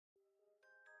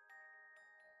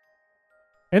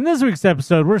In this week's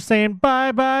episode, we're saying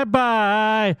bye, bye,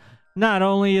 bye. Not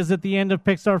only is it the end of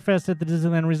Pixar Fest at the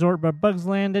Disneyland Resort, but Bugs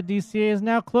Land at DCA is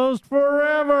now closed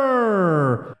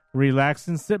forever. Relax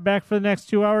and sit back for the next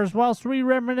 2 hours whilst we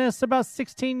reminisce about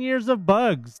 16 years of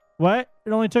Bugs. What?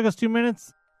 It only took us 2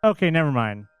 minutes? Okay, never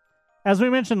mind. As we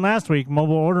mentioned last week,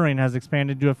 mobile ordering has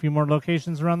expanded to a few more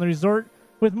locations around the resort,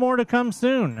 with more to come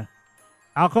soon.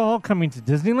 Alcohol coming to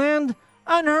Disneyland?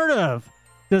 Unheard of.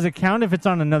 Does it count if it's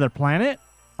on another planet?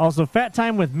 Also, Fat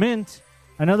Time with Mint,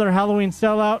 another Halloween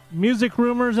sellout, music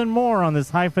rumors, and more on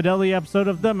this high-fidelity episode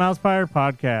of the Mousepire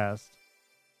Podcast.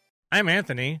 I'm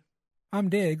Anthony. I'm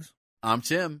Diggs. I'm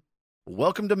Tim.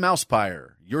 Welcome to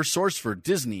Mousepire, your source for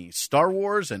Disney, Star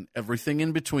Wars, and everything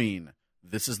in between.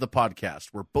 This is the podcast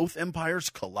where both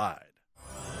empires collide.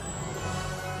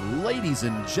 Ladies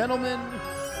and gentlemen,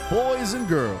 boys and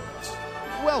girls,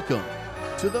 welcome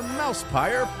to the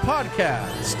Mousepire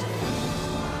Podcast.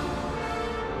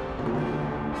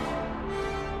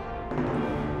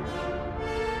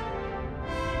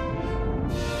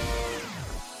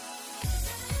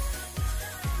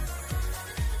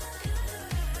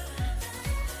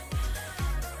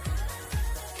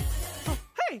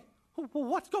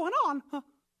 What's going on?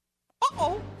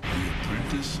 Uh-oh. The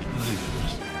Apprentice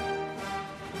lives.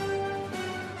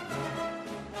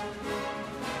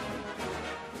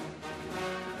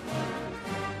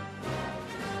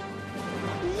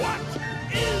 What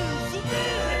is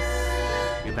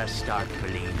this? You best start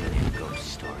believing in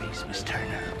ghost stories, Miss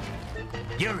Turner.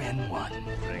 You're in one.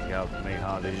 Bring up me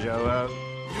how to show up.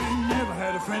 You never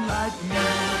had a friend like me.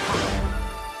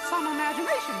 Some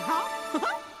imagination, huh?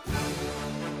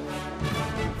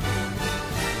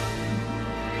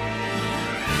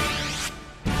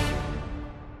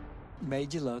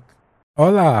 Made you look.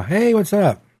 Hola. Hey, what's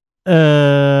up? I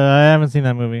haven't seen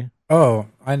that movie. Oh,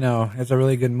 I know. It's a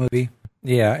really good movie.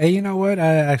 Yeah. Hey, you know what?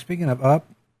 Speaking of Up,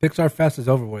 Pixar Fest is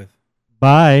over with.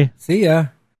 Bye. See ya.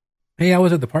 Hey, I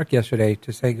was at the park yesterday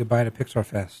to say goodbye to Pixar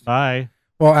Fest. Bye.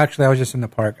 Well, actually, I was just in the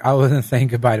park. I wasn't saying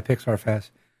goodbye to Pixar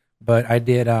Fest, but I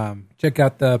did check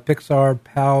out the Pixar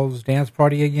Pals dance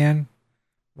party again.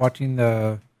 Watching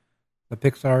the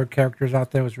Pixar characters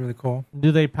out there was really cool.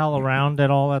 Do they pal around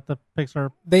at all at the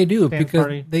Pixar? They do, dance because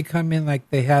party? they come in like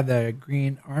they have the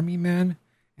Green Army men,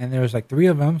 and there's like 3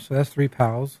 of them, so that's 3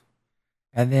 pals.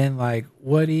 And then like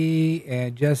Woody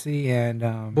and Jesse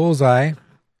and Bullseye,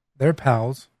 they're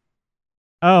pals.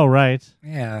 Oh, right.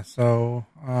 Yeah, so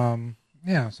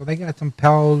so they got some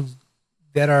pals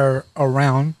that are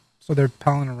around, so they're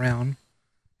palling around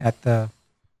at the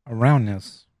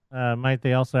aroundness. Might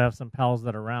they also have some pals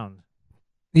that are around?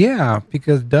 Yeah,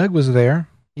 because Doug was there.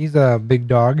 He's a big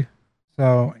dog.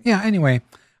 So, yeah, anyway,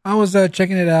 I was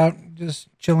checking it out, just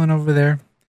chilling over there.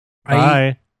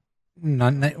 Bye.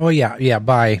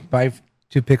 Bye. Bye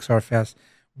to Pixar Fest.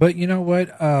 But you know what?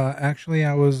 Actually,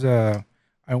 I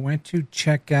went to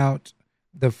check out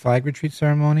the flag retreat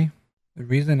ceremony. The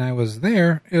reason I was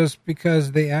there is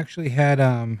because they actually had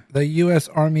the U.S.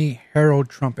 Army Herald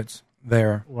Trumpets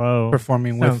there. Whoa.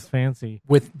 Performing Sounds fancy.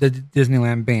 with the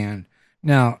Disneyland band.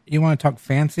 Now, you want to talk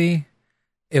fancy?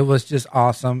 It was just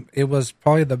awesome. It was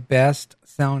probably the best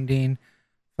sounding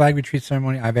flag retreat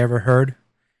ceremony I've ever heard.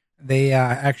 They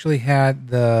actually had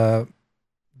the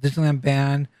Disneyland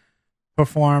band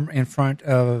perform in front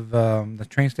of the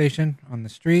train station on the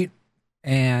street,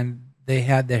 and they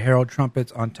had the Herald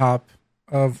Trumpets on top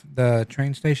of the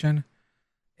train station.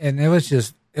 And it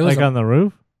was on the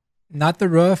roof? Not the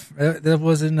roof. It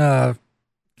was in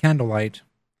candlelight.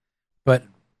 But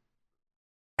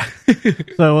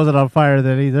So it wasn't on fire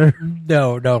then either?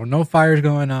 No fires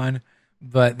going on.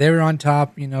 But they were on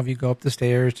top. You know, if you go up the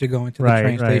stairs to go into the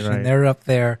train station, they're up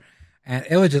there. And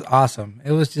it was just awesome.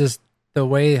 It was just the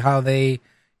way how they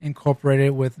incorporated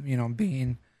it with, you know,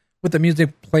 being with the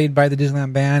music played by the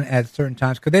Disneyland band at certain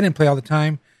times. Because they didn't play all the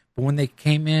time. But when they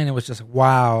came in, it was just,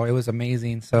 wow, it was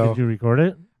amazing. So did you record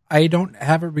it? I don't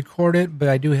have it recorded, but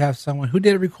I do have someone who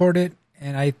did record it.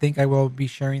 And I think I will be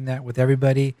sharing that with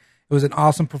everybody. It was an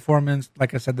awesome performance.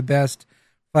 Like I said, the best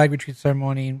flag retreat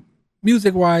ceremony,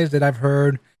 music-wise, that I've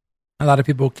heard. A lot of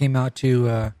people came out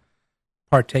to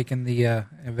partake in the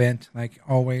event, like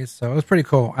always. So it was pretty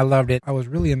cool. I loved it. I was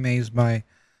really amazed by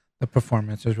the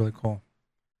performance. It was really cool.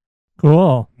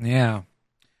 Cool. Yeah.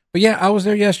 But yeah, I was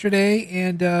there yesterday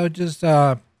and just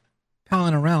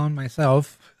palling around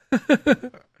myself.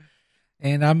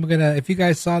 And I'm going to, if you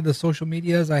guys saw the social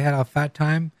medias, I had a fat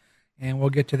time, and we'll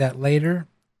get to that later.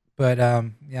 But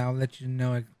yeah, I'll let you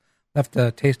know. I left a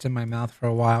taste in my mouth for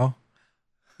a while.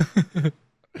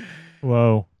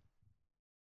 Whoa.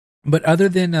 But other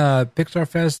than Pixar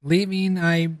Fest leaving,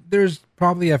 there's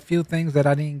probably a few things that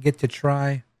I didn't get to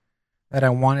try that I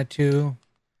wanted to,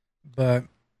 but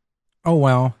oh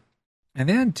well. And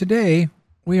then today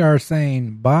we are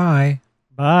saying bye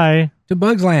Bye. to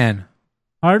Bugs Land.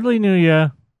 Hardly knew ya.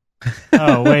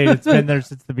 Oh, wait, it's been there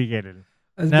since the beginning.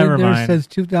 It's Never been there mind. since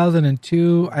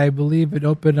 2002. I believe it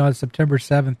opened on September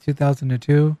 7th,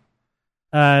 2002.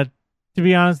 To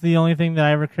be honest, the only thing that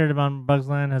I ever cared about Bugs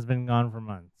Land has been gone for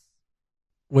months.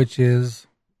 Which is...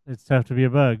 It's tough to be a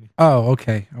bug. Oh,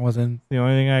 okay. I wasn't... The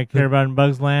only thing I care about in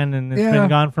Bugs Land, and it's Yeah. been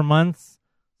gone for months.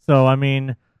 So, I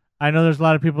mean, I know there's a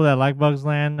lot of people that like Bugs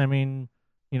Land. I mean,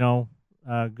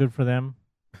 good for them.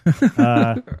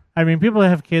 I mean, people that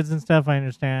have kids and stuff, I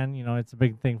understand. It's a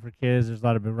big thing for kids. There's a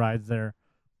lot of big rides there.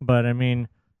 But, I mean,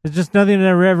 it's just nothing that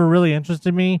ever really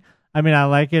interested me. I mean, I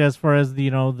like it as far as, the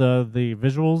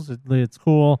visuals. It's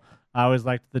cool. I always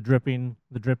liked the dripping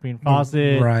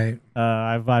faucet. Right.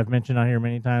 I've mentioned on here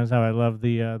many times how I love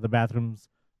the bathrooms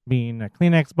being a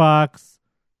Kleenex box,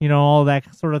 all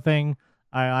that sort of thing.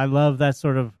 I love that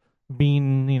sort of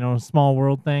being, small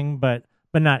world thing, but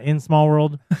not in small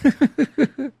world.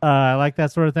 I like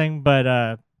that sort of thing,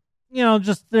 but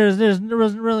just there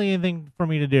wasn't really anything for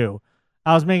me to do.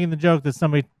 I was making the joke that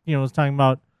somebody, was talking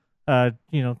about,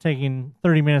 taking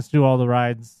 30 minutes to do all the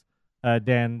rides.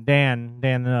 Dan,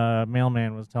 the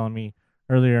mailman, was telling me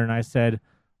earlier, and I said,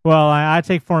 well, I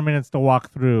take 4 minutes to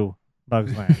walk through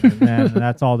Bugs Land, and then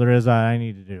that's all there is I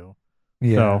need to do.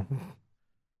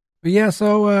 Yeah.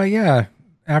 So,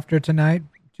 after tonight,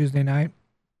 Tuesday night,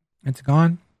 it's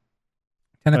gone.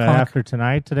 10 o'clock. After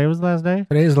tonight, today was the last day?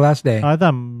 Today is the last day. Oh, I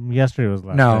thought yesterday was the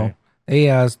last day.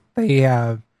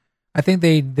 No. I think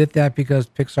they did that because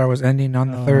Pixar was ending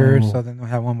on the 3rd, so then they'll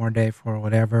have one more day for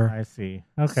whatever. I see.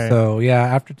 Okay. So, yeah,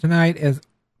 after tonight is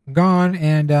gone,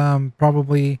 and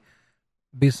probably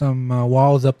be some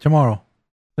walls up tomorrow.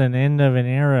 An end of an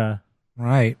era.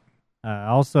 Right.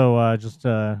 Also, just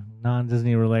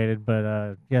non-Disney related,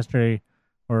 but yesterday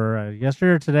or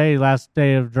today, last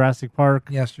day of Jurassic Park.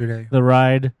 Yesterday. The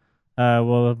ride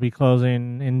will be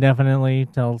closing indefinitely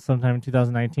till sometime in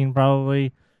 2019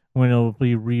 probably, when it will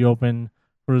be reopened,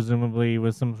 presumably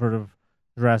with some sort of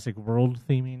Jurassic World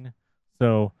theming.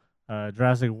 So,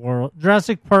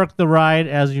 Jurassic Park, the ride,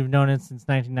 as you've known it since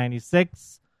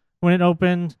 1996, when it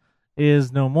opened,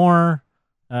 is no more.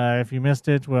 If you missed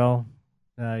it, well,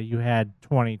 you had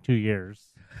 22 years.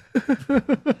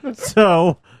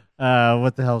 So,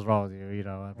 what the hell's wrong with you?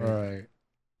 Right.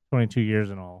 22 years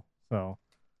and all. So,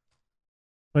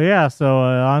 but yeah, so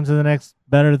on to the next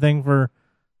better thing for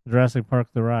Jurassic Park,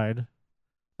 the ride.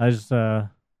 I just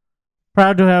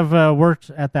proud to have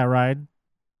worked at that ride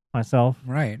myself.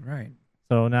 Right.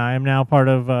 So now I am now part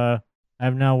of.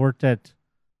 I've now worked at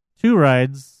 2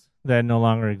 rides that no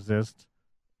longer exist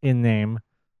in name,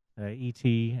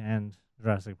 E.T. and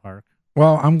Jurassic Park.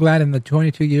 Well, I'm glad in the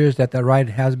 22 years that ride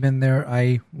has been there,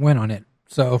 I went on it.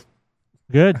 So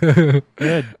good.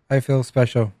 Good. I feel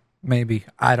special. Maybe.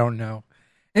 I don't know.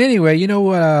 Anyway, you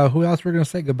know who else we're going to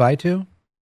say goodbye to?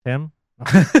 Tim?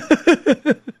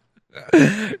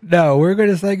 No, we're going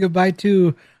to say goodbye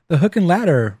to the Hook and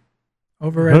Ladder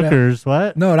over at Hookers,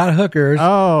 what? No, not Hookers.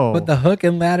 Oh. But the Hook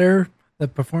and Ladder, the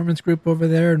performance group over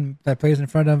there that plays in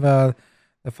front of the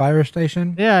fire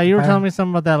station. Yeah, you were telling me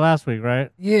something about that last week,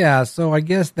 right? Yeah, so I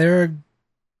guess they're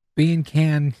being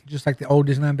canned just like the old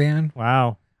Disneyland band.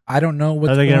 Wow. I don't know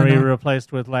what's Are they going going to be on.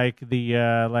 replaced with like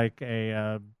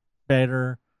a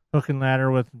better Hook and Ladder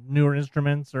with newer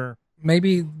instruments, or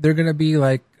Maybe they're going to be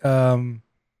like, well,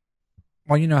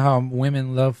 you know how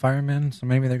women love firemen, so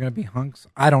maybe they're going to be hunks.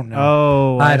 I don't know.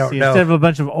 Oh, I don't see. know. Instead of a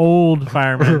bunch of old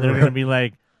firemen, they're going to be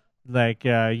like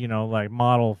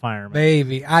model firemen.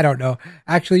 Maybe. I don't know.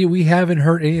 Actually, we haven't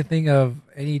heard anything of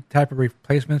any type of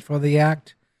replacements for the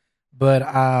act, but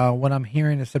what I'm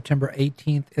hearing is September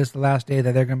 18th is the last day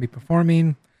that they're going to be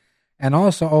performing. And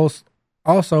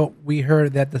also we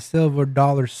heard that the Silver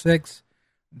Dollar Six,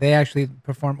 they actually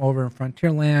perform over in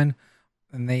Frontierland,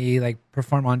 and they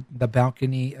perform on the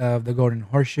balcony of the Golden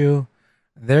Horseshoe.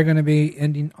 They're going to be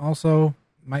ending also.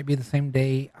 Might be the same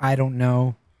day. I don't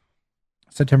know.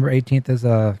 September 18th is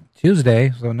a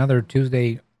Tuesday, so another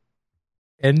Tuesday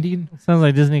ending. Sounds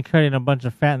like Disney cutting a bunch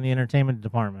of fat in the entertainment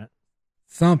department.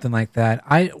 Something like that.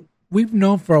 We've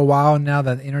known for a while now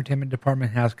that the entertainment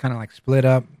department has kind of split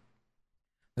up.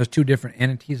 There's 2 different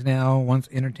entities now. One's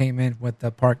entertainment with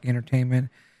the park entertainment.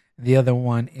 The other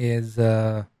one is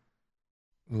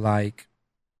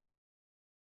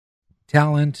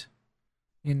talent.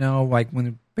 Like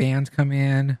when bands come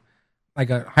in, like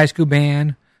a high school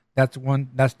band.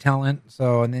 That's talent.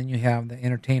 So, and then you have the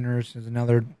entertainers is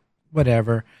another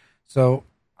whatever. So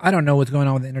I don't know what's going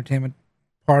on with the entertainment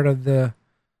part of the,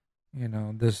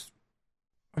 this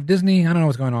of Disney. I don't know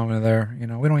what's going on over there.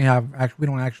 We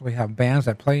don't actually have bands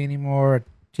that play anymore at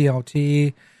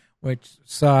TLT, which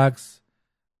sucks.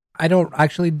 I don't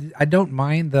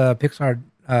mind the Pixar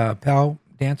Pal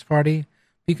dance party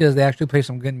because they actually play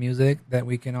some good music that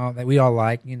we all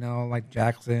like, like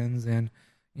Jackson's and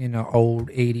old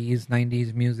 80s,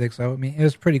 90s music. So I mean, it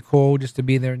was pretty cool just to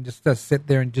be there and just to sit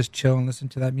there and just chill and listen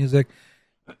to that music.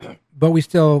 But we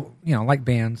still, like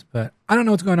bands, but I don't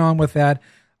know what's going on with that.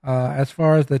 As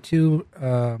far as the two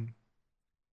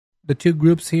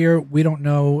groups here, we don't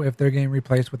know if they're getting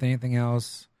replaced with anything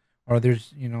else, or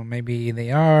there's, maybe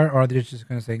they are, or they're just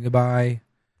going to say goodbye.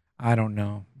 I don't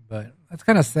know, but that's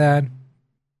kind of sad.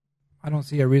 I don't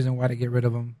see a reason why to get rid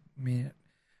of them. I mean,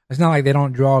 it's not like they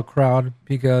don't draw a crowd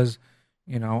because,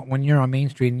 when you're on Main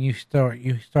Street and you start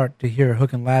to hear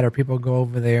Hook and Ladder, people go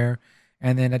over there,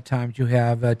 and then at times you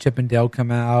have Chip and Dale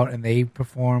come out and they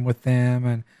perform with them,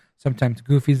 and sometimes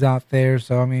Goofy's out there.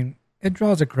 So I mean, it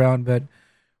draws a crowd, but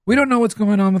we don't know what's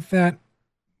going on with that.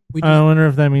 I wonder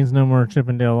if that means no more Chip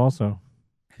and Dale also.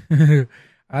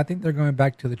 I think they're going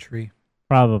back to the tree.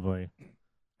 Probably.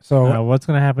 So what's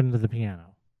going to happen to the piano?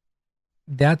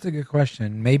 That's a good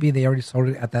question. Maybe they already sold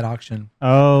it at that auction.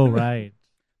 Oh, right.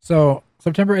 So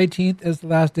September 18th is the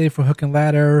last day for Hook and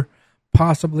Ladder,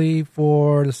 possibly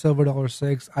for the Silver Dollar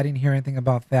Six. I didn't hear anything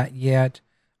about that yet.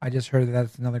 I just heard that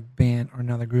that's another band or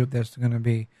another group that's going to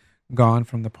be gone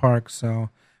from the park. So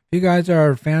if you guys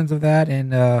are fans of that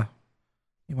and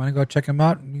you want to go check them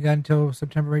out, you got until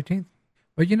September 18th.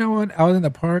 But you know what? I was in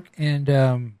the park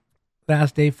and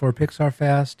last day for Pixar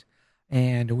Fest,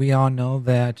 and we all know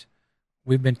that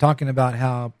we've been talking about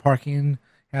how parking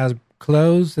has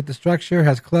closed, that the structure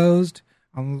has closed.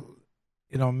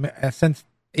 Since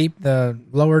the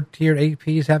lower tier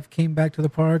APs have came back to the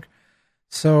park.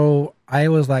 So I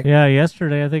was like, yeah,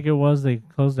 yesterday I think it was they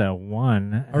closed at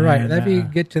 1. All right, let me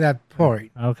get to that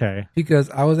point. Okay. Because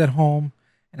I was at home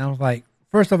and I was like,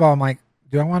 first of all, I'm like,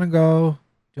 do I want to go?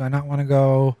 Do I not want to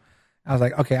go? I was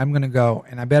like, okay, I'm going to go,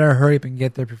 and I better hurry up and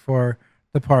get there before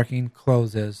the parking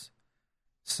closes.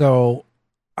 So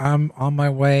I'm on my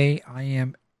way. I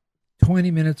am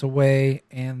 20 minutes away,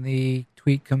 and the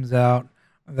tweet comes out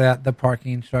that the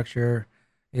parking structure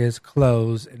is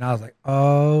closed, and I was like,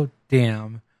 oh,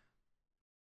 damn.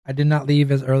 I did not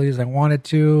leave as early as I wanted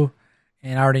to,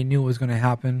 and I already knew it was going to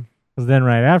happen. Because then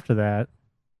right after that.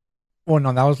 Oh,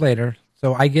 no, that was later.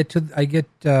 So I get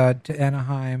to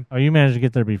Anaheim. Oh, you managed to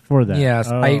get there before that. Yes,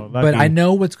 but I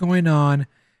know what's going on,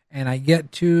 and I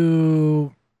get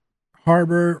to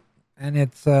Harbor, and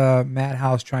it's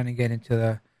Madhouse trying to get into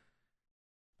the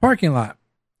parking lot.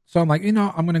 So I'm like, I'm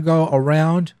going to go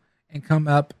around and come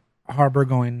up Harbor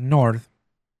going north.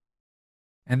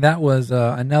 And that was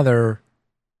another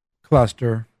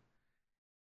cluster.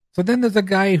 So then there's a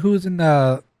guy who's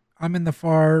I'm in the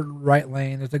far right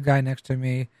lane. There's a guy next to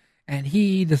me, and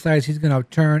he decides he's going to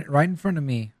turn right in front of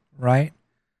me, right?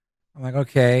 I'm like,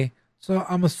 okay. So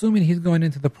I'm assuming he's going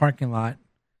into the parking lot.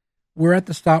 We're at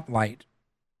the stoplight.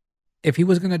 If he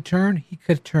was going to turn, he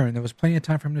could turn. There was plenty of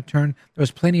time for him to turn. There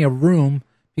was plenty of room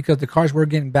because the cars were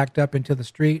getting backed up into the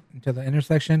street, into the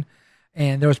intersection,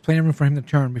 and there was plenty of room for him to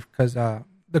turn because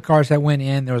the cars that went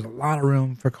in, there was a lot of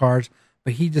room for cars,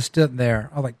 but he just stood there.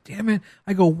 I was like, damn it.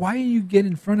 I go, why do you get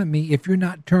in front of me if you're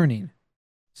not turning?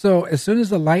 So as soon as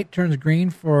the light turns green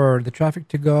for the traffic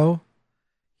to go,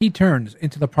 he turns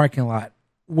into the parking lot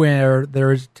where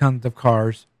there's tons of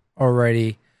cars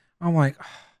already. I'm like,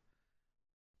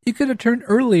 you could have turned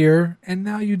earlier, and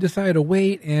now you decided to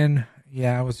wait, and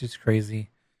yeah, it was just crazy.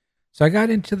 So I got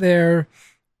into there.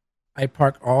 I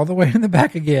parked all the way in the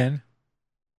back again,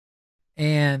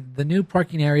 and the new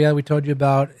parking area we told you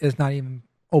about is not even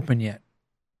open yet.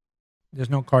 There's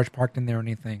no cars parked in there or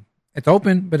anything. It's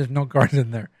open, but there's no cars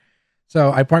in there.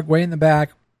 So I parked way in the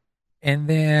back, and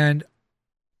then,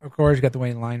 of course, you got the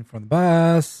waiting line for the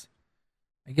bus.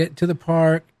 I get to the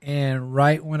park, and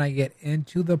right when I get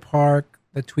into the park,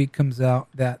 the tweet comes out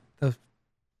that the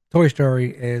Toy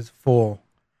Story is full.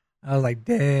 I was like,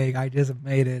 dang, I just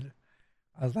made it.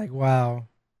 I was like, wow.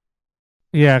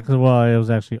 Yeah, because, it was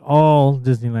actually all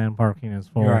Disneyland parking is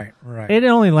full. Right. It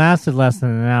only lasted less than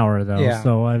an hour, though. Yeah.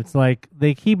 So it's like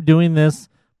they keep doing this,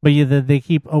 but they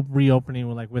keep reopening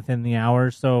within the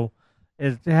hour. So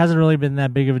it hasn't really been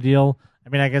that big of a deal. I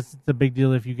mean, I guess it's a big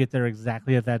deal if you get there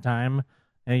exactly at that time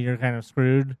and you're kind of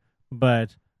screwed.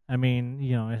 But, I mean,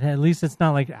 at least it's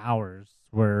not like hours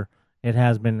where it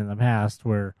has been in the past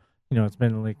where, it's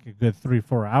been like a good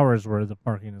 3-4 hours where the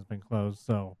parking has been closed.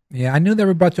 So yeah, I knew they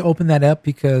were about to open that up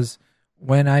because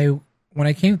when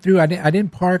I came through, I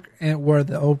didn't park at where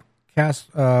the old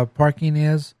cast parking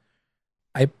is.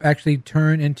 I actually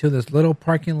turned into this little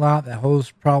parking lot that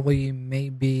holds probably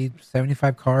maybe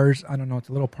 75 cars. I don't know. It's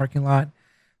a little parking lot.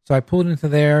 So I pulled into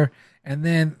there, and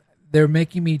then they're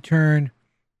making me turn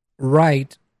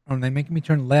right, or they're making me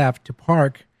turn left to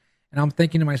park. And I'm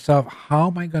thinking to myself, how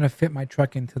am I going to fit my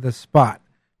truck into this spot?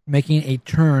 Making a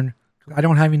turn. I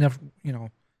don't have enough,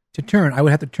 to turn. I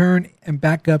would have to turn and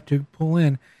back up to pull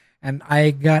in. And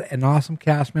I got an awesome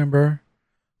cast member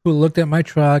who looked at my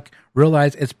truck,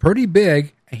 realized it's pretty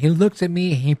big, and he looks at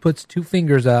me and he puts 2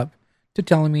 fingers up to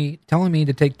telling me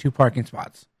to take 2 parking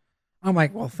spots. I'm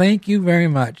like, well, thank you very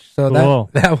much. So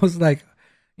Cool. that was like,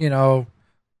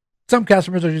 some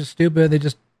customers are just stupid. They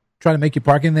just try to make you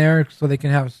park in there so they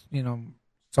can have,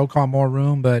 so-called more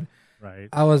room. But Right.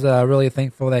 I was really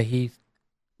thankful that he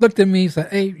looked at me,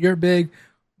 said, hey, you're big,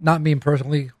 not me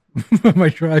personally, my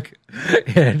truck.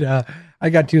 And I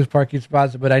got 2 parking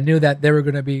spots, but I knew that they were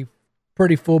going to be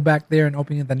pretty full back there and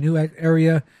opening the new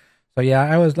area. So, yeah,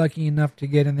 I was lucky enough to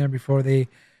get in there before they,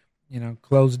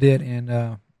 closed it. And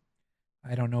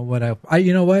I don't know what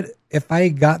you know what? If I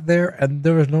got there and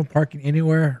there was no parking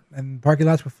anywhere and parking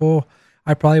lots were full,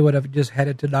 I probably would have just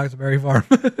headed to Knoxbury Farm.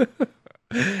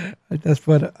 That's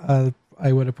what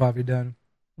I would have probably done.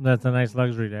 That's a nice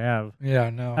luxury to have. Yeah,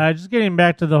 no. Just getting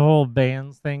back to the whole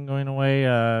bands thing going away.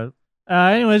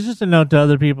 Anyways, just a note to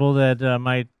other people that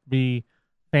might be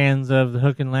fans of the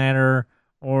Hook and Ladder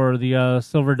or the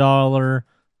Silver Dollar,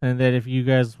 and that if you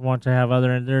guys want to have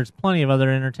there's plenty of other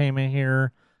entertainment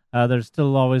here. There's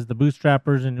still always the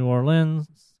Bootstrappers in New Orleans.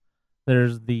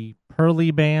 There's the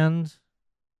Pearly Band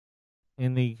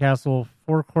in the Castle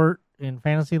Forecourt in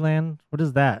Fantasyland. What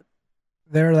is that?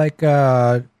 They're like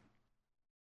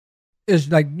it's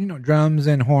like drums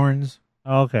and horns.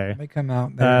 Okay. They come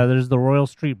out there. There's the Royal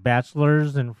Street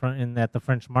Bachelors at the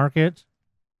French Market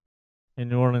in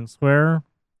New Orleans Square.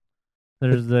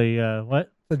 There's the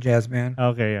what? The jazz band.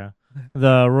 Okay, yeah.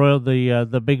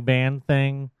 The big band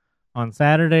thing on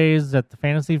Saturdays at the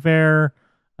Fantasy Fair.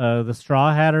 The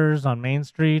Straw Hatters on Main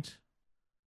Street.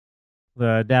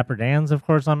 The Dapper Dans, of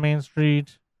course, on Main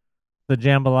Street. The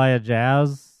Jambalaya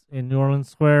Jazz in New Orleans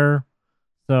Square.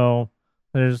 So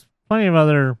there's plenty of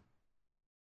other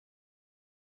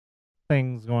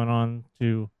things going on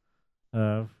too.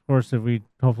 Of course,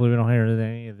 hopefully we don't hear that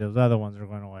any of those other ones are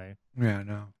going away. Yeah,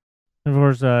 no. And of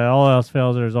course, all else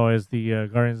fails, there's always the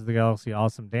Guardians of the Galaxy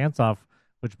Awesome Dance-Off,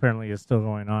 which apparently is still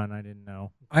going on. I didn't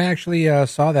know. I actually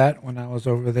saw that when I was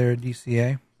over there at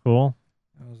DCA. Cool.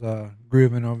 I was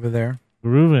grooving over there.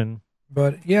 Grooving.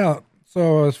 But yeah,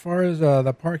 so as far as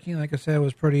the parking, like I said, it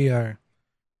was pretty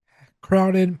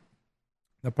crowded.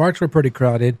 The parks were pretty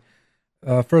crowded.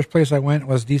 First place I went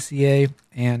was DCA,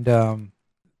 and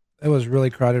it was really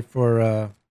crowded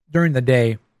for during the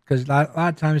day, because a lot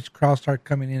of times crowds start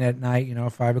coming in at night,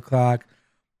 5 o'clock,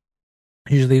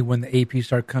 usually when the AP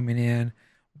start coming in.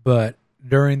 But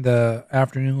during the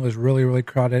afternoon, it was really, really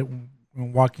crowded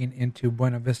when walking into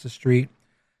Buena Vista Street.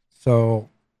 So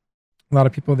a lot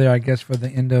of people there, I guess, for the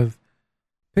end of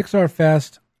Pixar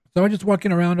Fest. So I'm just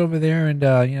walking around over there,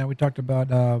 and we talked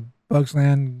about Bugs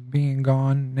Land being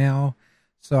gone now.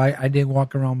 So I did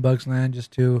walk around Bugs Land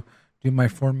just to do my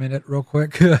 4-minute real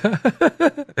quick.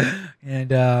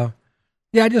 And I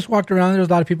just walked around. There was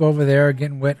a lot of people over there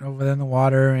getting wet over there in the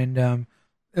water, and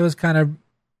it was kind of,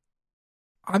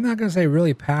 I'm not going to say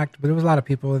really packed, but there was a lot of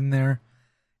people in there.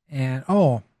 And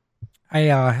I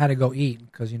had to go eat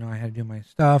because I had to do my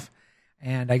stuff,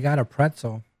 and I got a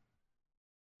pretzel.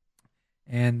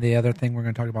 And the other thing we're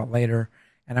going to talk about later.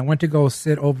 And I went to go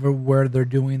sit over where they're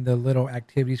doing the little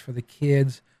activities for the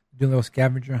kids, doing a little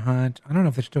scavenger hunt. I don't know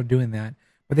if they're still doing that,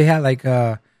 but they had like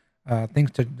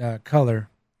things to color,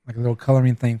 like a little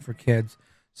coloring thing for kids.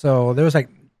 So they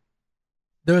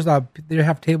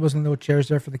have tables and little chairs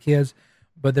there for the kids,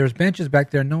 but there's benches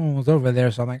back there. No one was over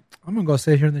there, so I'm like, I'm gonna go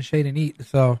sit here in the shade and eat.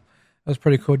 So it was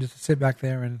pretty cool just to sit back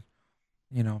there and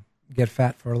get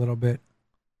fat for a little bit.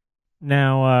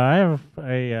 Now I have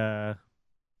a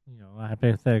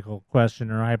hypothetical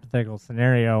question or a hypothetical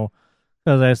scenario,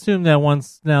 because I assume that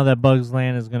now that Bugs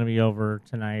Land is going to be over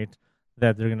tonight,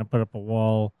 that they're going to put up a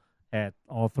wall at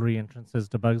all 3 entrances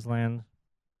to Bugs Land.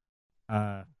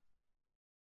 How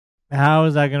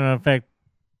is that going to affect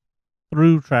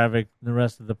through traffic the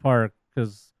rest of the park?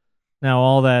 Because now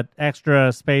all that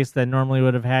extra space that normally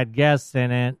would have had guests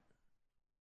in it,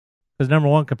 because number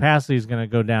one, capacity is going to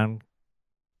go down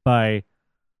by,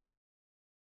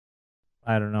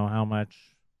 I don't know how much,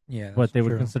 what they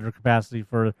would consider capacity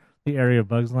for the area of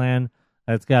Bugs Land.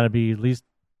 It's got to be at least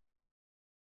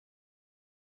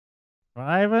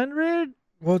 500.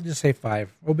 We'll just say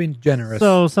 5. We'll be generous.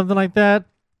 So something like that.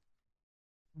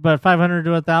 But 500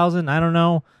 to 1,000, I don't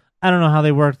know. I don't know how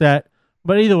they work that.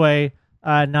 But either way,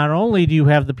 not only do you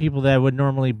have the people that would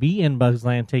normally be in Bugs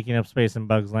Land taking up space in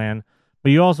Bugs Land,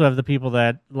 but you also have the people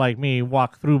that, like me,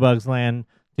 walk through Bugs Land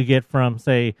to get from,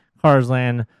 say, Cars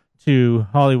Land to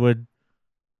Hollywood,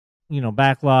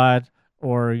 backlot,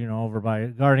 or, over by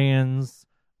Guardians,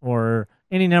 or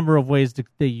any number of ways that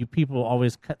you people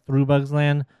always cut through Bugs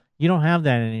Land. You don't have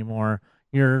that anymore.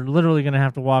 You're literally going to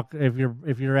have to walk if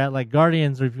you're at like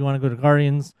Guardians, or if you want to go to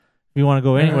Guardians, if you want to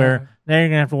go anywhere, now you're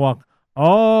going to have to walk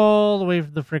all the way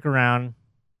the frick around.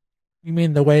 You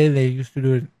mean the way they used to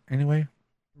do it anyway?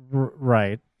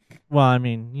 Right. Well, I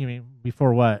mean, you mean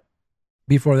before what?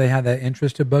 Before they had that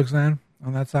entrance to Bugs Land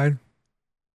on that side?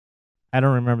 I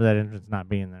don't remember that entrance not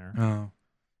being there. Oh.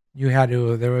 You had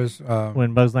to, there was...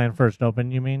 when Bugs Land first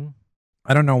opened, you mean?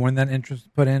 I don't know when that entrance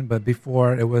was put in, but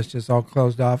before it was just all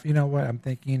closed off. You know what? I'm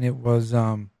thinking it was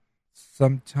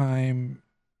sometime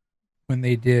when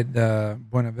they did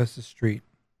Buena Vista Street.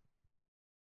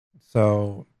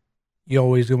 So you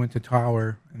always go into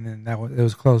Tower, and then it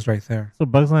was closed right there. So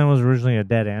Bugs Land was originally a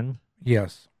dead end?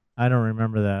 Yes. I don't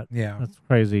remember that. Yeah. That's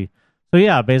crazy. So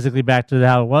yeah, basically back to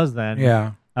how it was then.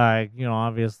 Yeah.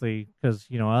 Obviously, because,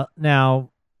 now,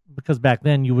 because back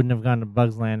then you wouldn't have gone to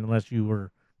Bugs Land unless you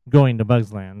were going to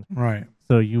Bugs Land. Right.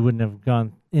 So you wouldn't have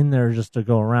gone in there just to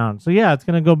go around. So yeah, it's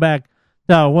going to go back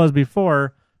to how it was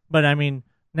before. But I mean,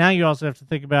 now you also have to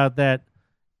think about that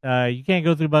you can't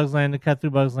go through Bugs Land to cut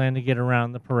through Bugs Land to get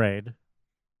around the parade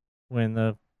when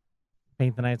the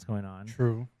Paint the Night's going on.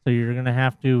 True. So you're going to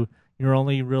have to, your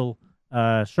only real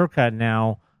shortcut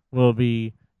now will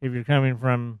be if you're coming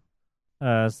from,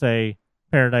 say,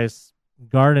 Paradise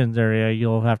Gardens area,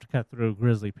 you'll have to cut through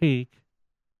Grizzly Peak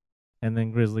and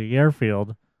then Grizzly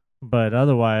Airfield. But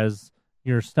otherwise,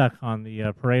 you're stuck on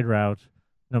the parade route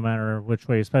no matter which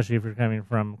way, especially if you're coming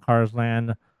from Cars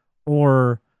Land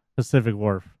or Pacific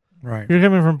Wharf. Right. If you're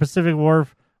coming from Pacific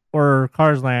Wharf or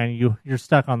Cars Land, you're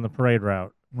stuck on the parade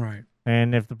route. Right.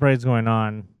 And if the parade's going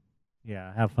on,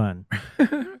 yeah, have fun.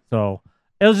 So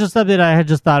it was just something I had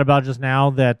just thought about just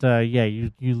now that,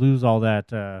 you lose all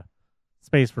that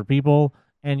space for people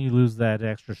and you lose that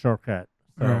extra shortcut.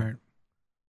 So, right.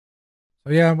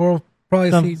 So yeah, we'll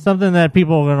probably see something that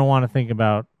people are going to want to think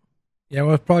about. Yeah,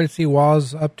 we'll probably see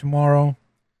walls up tomorrow.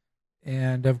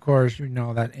 And of course,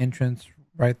 that entrance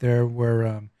right there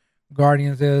where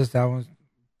Guardians is, that was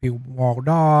be walled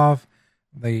off.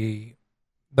 The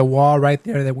wall right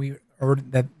there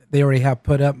that they already have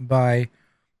put up by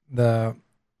the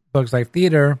Bugs Life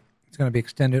Theater, it's going to be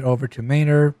extended over to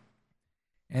Maynard.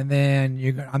 And then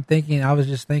I was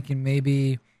just thinking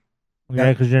maybe.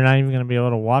 Yeah, because you're not even going to be able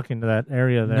to walk into that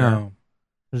area there. No.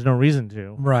 There's no reason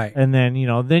to. Right. And then,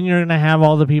 then you're going to have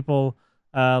all the people,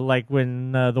 like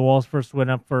when the walls first went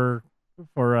up for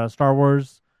Star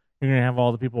Wars, you're going to have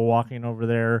all the people walking over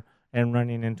there and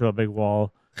running into a big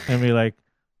wall and be like,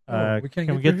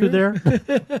 can we get through there?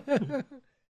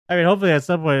 I mean, hopefully at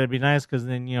some point it'd be nice because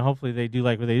then, hopefully they do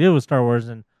like what they did with Star Wars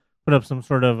and put up some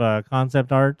sort of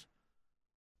concept art.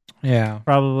 Yeah.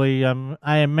 Probably,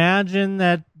 I imagine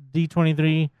that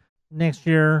D23 next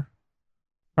year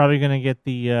probably going to get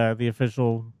the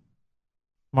official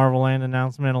Marvel Land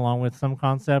announcement along with some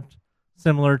concept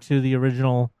similar to the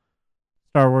original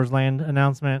Star Wars Land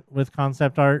announcement with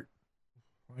concept art.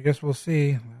 I guess we'll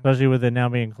see. Especially with it now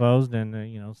being closed and,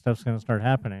 stuff's going to start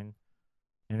happening.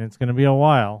 And it's going to be a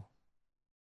while.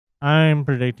 I'm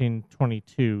predicting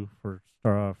 22 for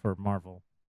Marvel.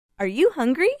 Are you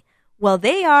hungry? Well,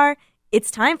 they are.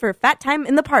 It's time for Fat Time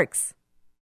in the Parks.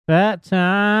 Fat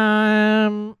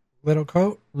time. Little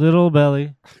coat? Little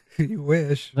belly. You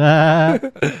wish. All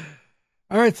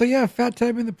right, so yeah, Fat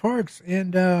Time in the Parks.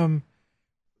 And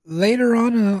later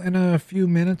on in a few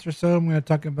minutes or so, I'm going to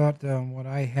talk about what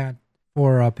I had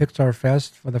for Pixar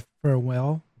Fest for the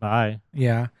farewell. Bye.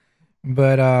 Yeah.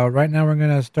 But right now we're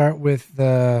going to start with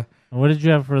the... What did you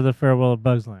have for the farewell of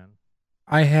Bugs Land?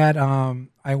 I had...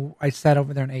 I sat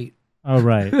over there and ate. Oh,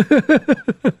 right. You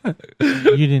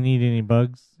didn't eat any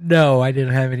bugs? No, I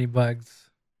didn't have any bugs.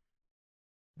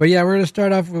 But yeah, we're going to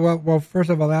start off with, well,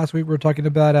 first of all, last week we were talking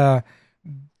about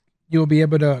you'll be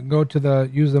able to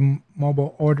use the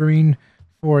mobile ordering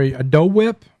for a Dole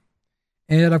Whip.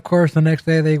 And of course, the next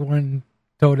day they went and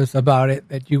told us about it,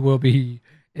 that you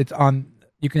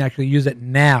can actually use it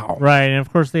now. Right, and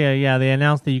of course they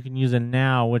announced that you can use it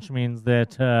now, which means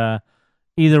that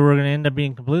either we're going to end up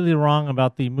being completely wrong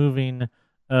about the moving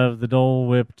of the Dole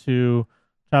Whip to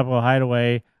Tropical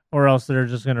Hideaway, or else they're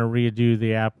just going to redo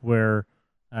the app where,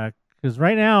 Because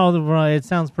right now, it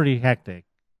sounds pretty hectic.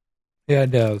 Yeah,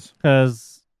 it does.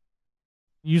 Because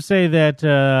you say that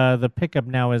the pickup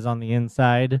now is on the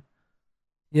inside.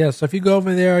 Yeah, so if you go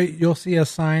over there, you'll see a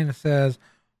sign that says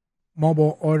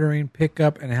mobile ordering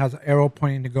pickup, and it has an arrow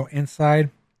pointing to go inside.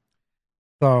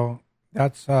 So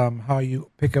that's how you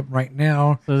pick up right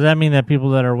now. So does that mean that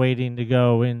people that are waiting to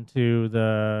go into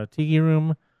the tiki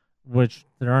room, which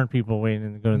there aren't people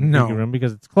waiting to go to the tiki room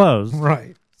because it's closed.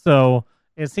 Right. So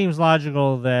it seems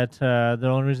logical that the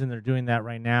only reason they're doing that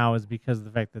right now is because of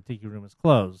the fact that tiki room is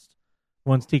closed.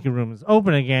 Once tiki room is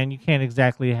open again, you can't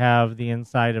exactly have the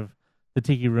inside of the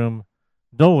tiki room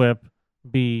Dole Whip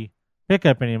be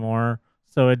pickup anymore.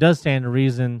 So it does stand to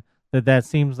reason that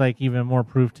seems like even more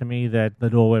proof to me that the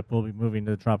Dole Whip will be moving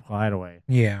to the Tropical Hideaway.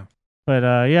 Yeah.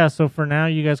 But yeah, so for now,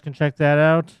 you guys can check that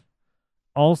out.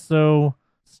 Also,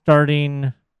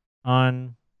 starting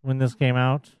on when this came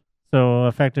out, so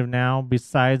effective now,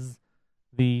 besides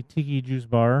the Tiki Juice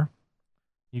Bar,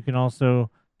 you can also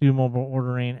do mobile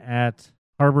ordering at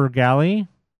Harbor Galley.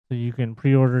 So you can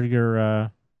pre-order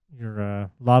your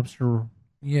lobster,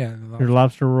 your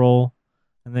lobster roll,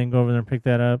 and then go over there and pick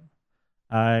that up.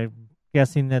 I'm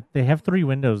guessing that they have 3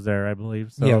 windows there, I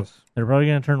believe. So yes. They're probably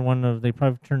going to turn one of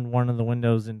the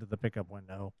windows into the pickup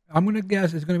window. I'm going to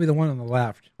guess it's going to be the one on the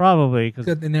left. Probably.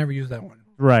 Because they never use that one.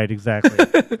 Right, exactly.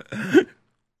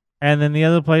 And then the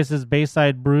other place is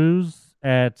Bayside Brews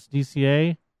at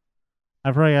DCA.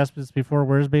 I've probably asked this before.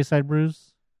 Where's Bayside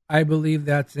Brews? I believe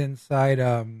that's inside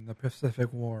the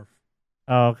Pacific Wharf.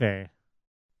 Oh, okay.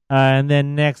 And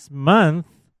then next month,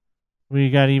 we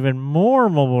got even more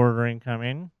mobile ordering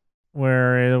coming,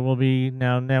 where it will be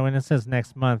now when it says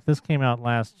next month, this came out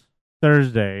last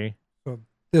Thursday. So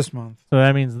this month. So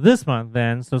that means this month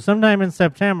then. So sometime in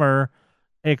September,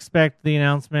 expect the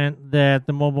announcement that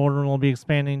the mobile ordering will be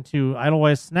expanding to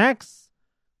Idlewise Snacks,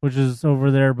 which is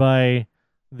over there by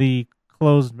the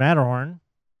closed Matterhorn.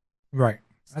 Right.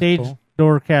 Stage cool.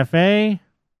 Door Cafe.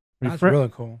 That's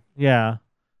really cool. Yeah.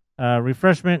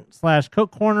 Refreshment /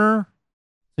 Coke Corner.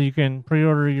 So you can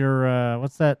pre-order your,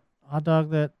 what's that hot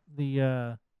dog that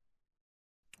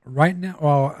right now,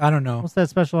 well, I don't know. What's that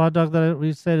special hot dog that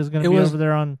we said is going to be over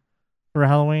there for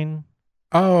Halloween?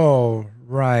 Oh,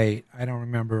 right. I don't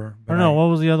remember. Or no, what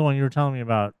was the other one you were telling me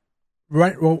about?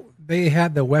 Right. Well, they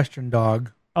had the Western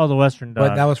dog. Oh, the Western dog.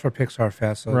 But that was for Pixar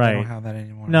Fest, so right. they don't have that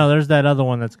anymore. No, there's that other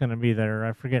one that's going to be there.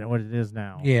 I forget what it is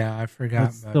now. Yeah, I forgot.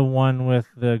 It's the one with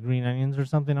the green onions or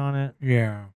something on it.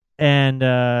 Yeah. And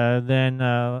then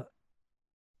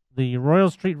the Royal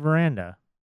Street Veranda.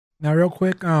 Now, real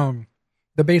quick, the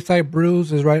Bayside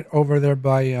Brews is right over there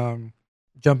by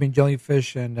Jumping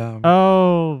Jellyfish and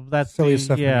oh, that's Silly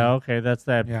Stephanie. Yeah, okay, that's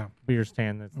that yeah. beer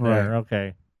stand that's there. Right.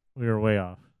 Okay, we were way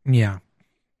off. Yeah,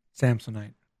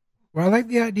 Samsonite. Well, I like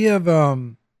the idea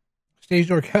of Stage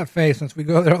Door Cafe since we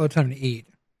go there all the time to eat.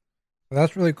 So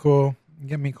that's really cool.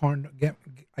 Get me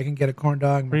I can get a corn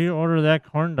dog. Pre-order that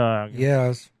corn dog.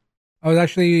 Yes. I was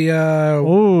actually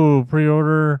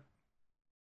pre-order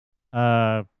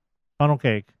funnel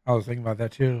cake. I was thinking about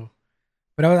that too.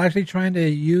 But I was actually trying to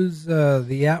use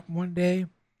the app one day,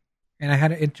 and I had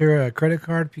to enter a credit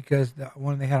card because the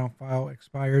one they had on file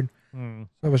expired. So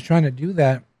I was trying to do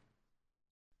that,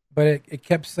 but it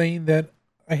kept saying that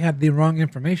I had the wrong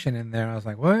information in there. I was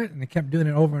like, what? And it kept doing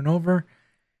it over and over,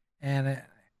 and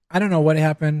I don't know what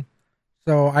happened.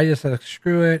 So I just said,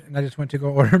 screw it, and I just went to go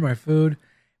order my food.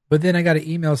 But then I got an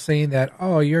email saying that,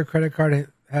 oh, your credit card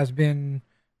has been,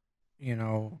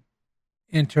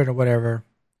 entered or whatever.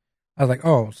 I was like,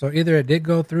 oh, so either it did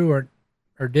go through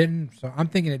or didn't. So I'm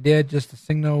thinking it did, just the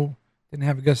signal didn't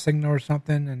have a good signal or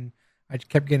something. And I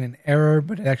kept getting an error,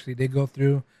 but it actually did go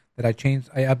through that I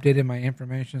updated my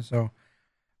information. So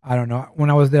I don't know. When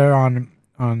I was there on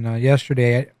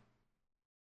yesterday,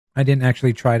 I didn't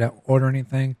actually try to order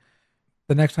anything.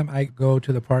 The next time I go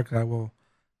to the park, I will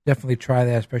definitely try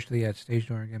that, especially at Stage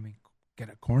Door, and get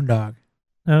a corn dog.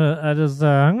 Does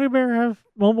Hungry Bear have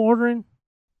mobile ordering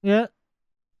yet?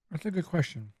 That's a good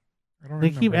question. I don't They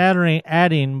keep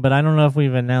adding, but I don't know if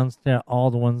we've announced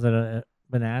all the ones that have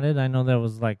been added. I know that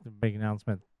was like the big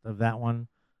announcement of that one,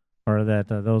 or that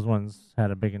those ones had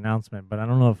a big announcement, but I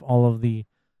don't know if all of the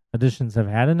additions have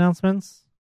had announcements.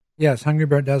 Yes, Hungry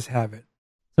Bear does have it.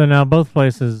 So now both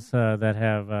places that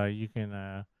have, you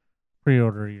can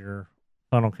pre-order your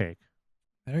funnel cake.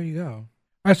 There you go. All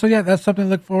right, so yeah, that's something to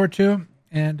look forward to.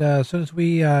 And as soon as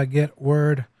we get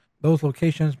word those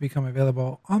locations become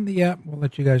available on the app, we'll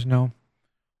let you guys know.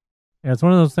 Yeah, it's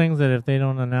one of those things that if they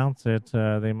don't announce it,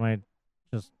 they might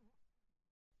just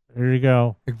here you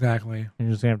go. Exactly. You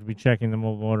just have to be checking the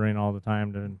mobile ordering all the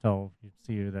time until you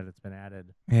see that it's been added.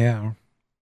 Yeah. All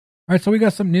right, so we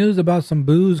got some news about some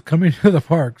booze coming to the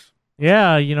parks.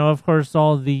 Yeah, of course,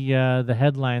 all the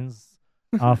headlines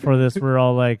for this were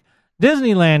all like,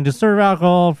 Disneyland to serve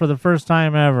alcohol for the first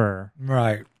time ever.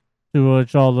 Right. To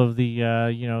which all of the,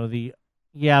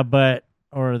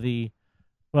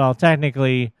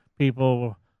 technically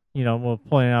people, will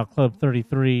point out Club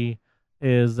 33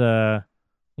 is,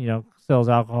 sells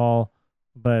alcohol,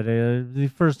 but the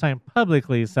first time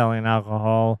publicly selling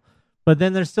alcohol. But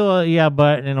then there's still a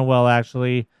but and a well,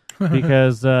 actually,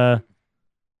 because,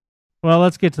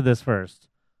 let's get to this first.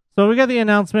 So we got the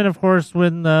announcement, of course,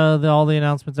 when all the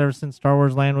announcements ever since Star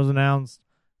Wars Land was announced,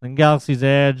 then Galaxy's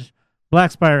Edge, Black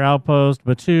Spire Outpost,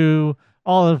 Batuu,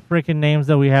 all the freaking names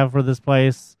that we have for this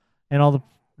place, and all the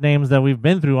names that we've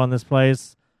been through on this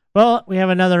place. Well, we have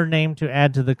another name to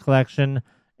add to the collection,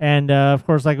 and of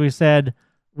course, like we said,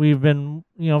 we've been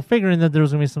figuring that there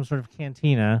was going to be some sort of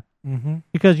cantina,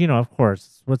 because of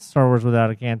course, what's Star Wars without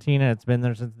a cantina? It's been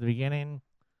there since the beginning.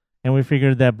 And we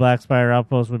figured that Black Spire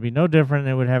Outpost would be no different.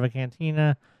 It would have a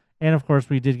cantina. And, of course,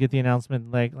 we did get the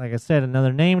announcement, like I said,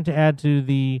 another name to add to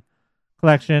the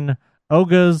collection,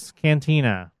 Oga's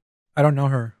Cantina. I don't know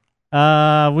her.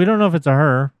 We don't know if it's a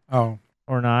her or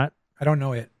not. I don't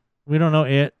know it. We don't know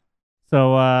it.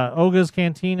 So, Oga's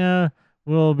Cantina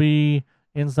will be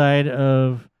inside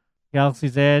of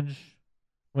Galaxy's Edge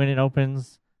when it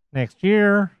opens next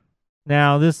year.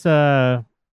 Now, this, I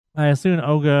assume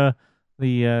Oga...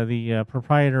 The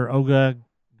proprietor, Oga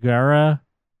Gara.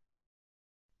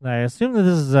 I assume that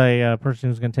this is a person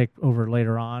who's going to take over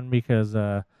later on because,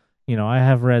 I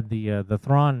have read the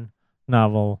Thrawn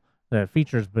novel that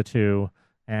features Batuu,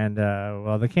 and,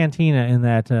 the cantina in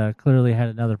that clearly had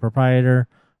another proprietor,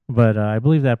 but I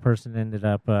believe that person ended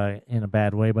up in a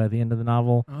bad way by the end of the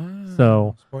novel.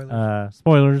 So,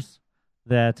 spoilers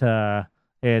that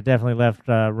it definitely left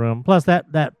room. Plus,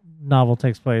 that novel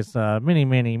takes place many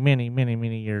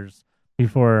years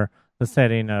before the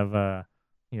setting of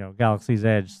Galaxy's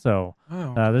Edge. So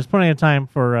there's plenty of time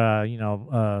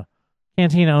for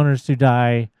cantina owners to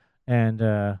die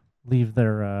and leave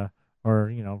their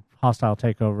hostile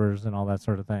takeovers and all that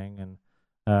sort of thing.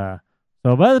 And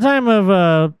so by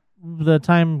the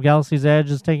time Galaxy's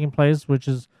Edge is taking place, which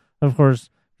is of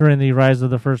course during the rise of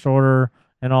the First Order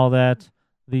and all that,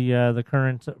 the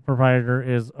current proprietor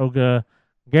is Oga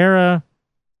Gara.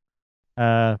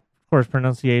 Of course,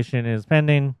 pronunciation is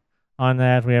pending on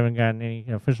that. We haven't gotten any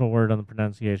official word on the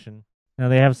pronunciation. Now,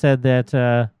 they have said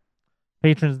that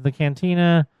patrons of the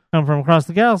cantina come from across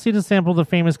the galaxy to sample the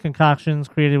famous concoctions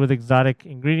created with exotic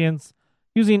ingredients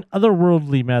using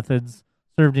otherworldly methods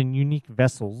served in unique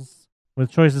vessels.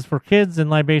 With choices for kids and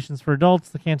libations for adults,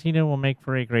 the cantina will make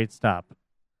for a great stop.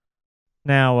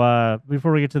 Now,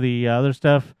 before we get to the other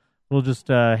stuff, we'll just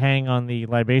hang on the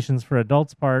libations for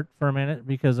adults part for a minute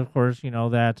because, of course,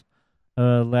 that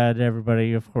led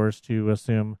everybody, of course, to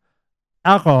assume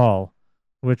alcohol,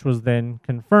 which was then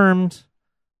confirmed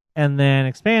and then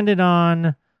expanded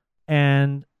on,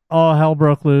 and all hell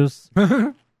broke loose.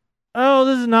 Oh,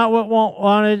 this is not what Walt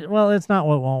wanted. Well, it's not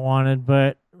what Walt wanted,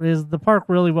 but is the park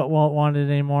really what Walt wanted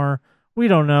anymore? We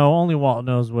don't know. Only Walt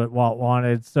knows what Walt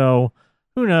wanted, so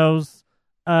who knows?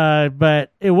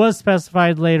 But it was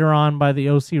specified later on by the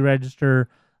OC Register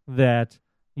that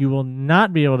you will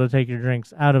not be able to take your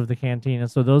drinks out of the cantina.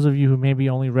 So those of you who maybe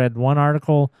only read one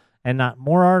article and not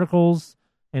more articles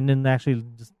and didn't actually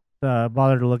just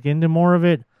bother to look into more of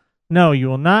it, no, you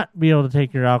will not be able to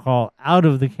take your alcohol out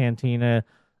of the cantina.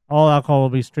 All alcohol will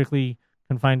be strictly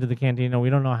confined to the cantina. We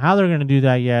don't know how they're going to do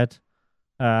that yet.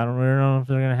 I don't really know if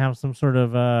they're going to have some sort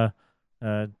of,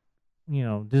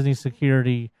 Disney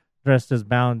security dressed as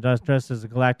a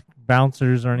galactic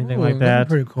bouncers or anything like that.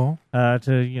 Pretty cool.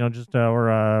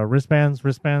 Or wristbands,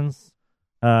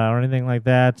 or anything like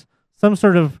that. Some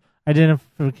sort of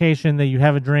identification that you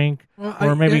have a drink,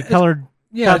 or maybe colored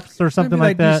cups or something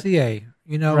like that. DCA,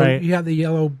 right. You have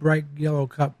the bright yellow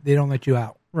cup. They don't let you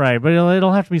out. Right, but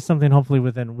it'll have to be something hopefully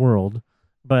within world.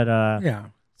 But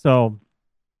so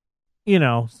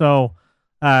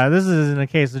this isn't a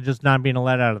case of just not being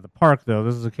let out of the park, though.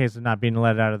 This is a case of not being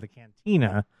let out of the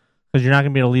cantina because you're not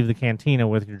going to be able to leave the cantina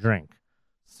with your drink.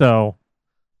 So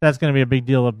that's going to be a big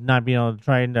deal of not being able to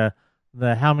try into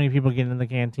how many people get in the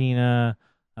cantina,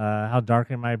 how dark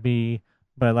it might be.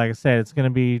 But like I said, it's going to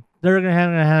be they're going to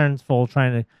have their hands full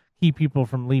trying to keep people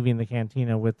from leaving the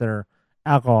cantina with their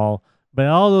alcohol. But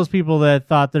all those people that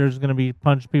thought there's going to be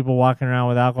punch people walking around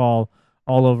with alcohol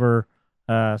all over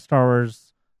Star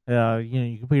Wars.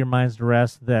 You can put your minds to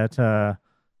rest that,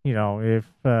 if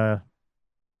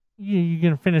you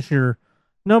can finish your.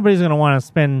 Nobody's going to want to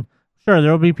spend. Sure,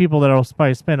 there will be people that will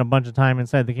probably spend a bunch of time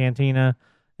inside the cantina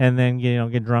and then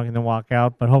get drunk and then walk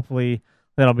out. But hopefully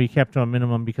that'll be kept to a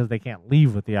minimum because they can't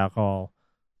leave with the alcohol.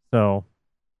 So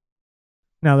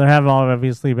now there have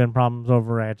obviously been problems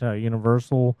over at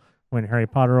Universal when Harry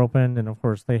Potter opened, and of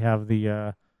course they have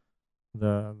the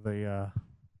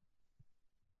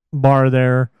bar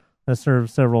there that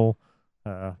serves several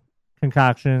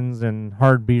concoctions and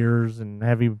hard beers and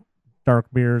heavy dark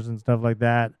beers and stuff like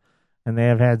that. And they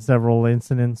have had several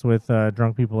incidents with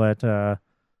drunk people at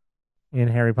in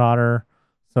Harry Potter.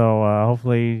 So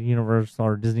hopefully Universal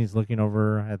or Disney's looking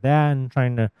over at that and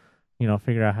trying to,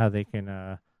 figure out how they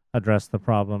can address the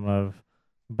problem of.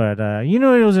 But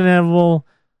it was inevitable.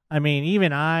 I mean,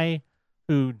 even I,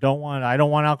 who don't want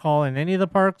alcohol in any of the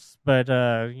parks, but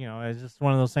it's just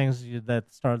one of those things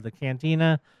that start the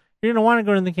cantina. You're gonna want to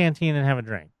go to the canteen and have a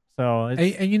drink. So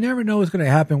and you never know what's going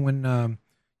to happen when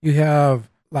you have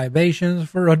libations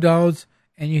for adults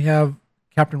and you have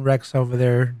Captain Rex over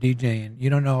there DJing. You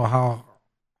don't know how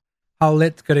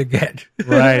lit it's going to get.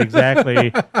 Right,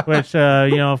 exactly. Which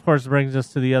of course brings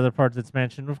us to the other part that's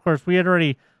mentioned. Of course, we had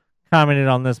already commented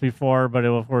on this before, but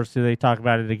of course they talk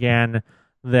about it again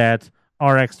that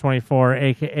RX-24,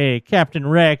 aka Captain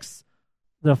Rex,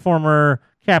 the former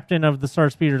captain of the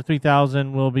Starspeeder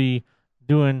 3000, will be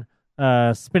doing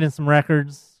spinning some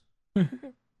records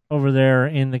over there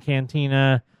in the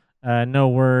cantina. No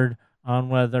word on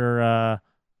whether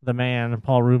the man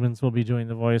Paul Rubens will be doing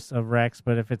the voice of Rex,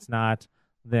 but if it's not,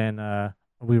 then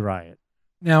we riot.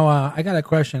 Now I got a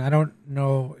question. I don't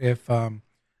know if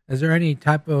is there any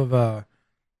type of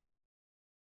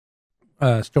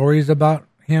stories about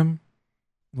him?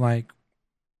 Like,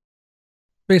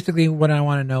 basically, what I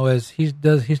want to know is he's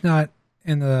not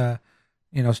in the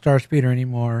Starspeeder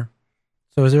anymore.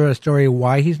 So is there a story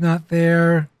why he's not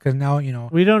there? Because now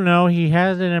we don't know. He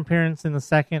has an appearance in the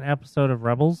second episode of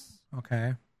Rebels.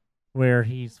 Okay, where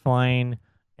he's flying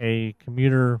a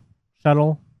commuter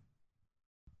shuttle.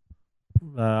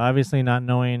 Obviously, not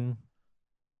knowing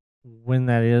when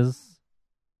that is.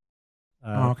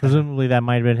 Okay. Presumably, that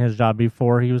might have been his job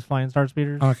before he was flying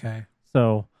Starspeeders. Okay.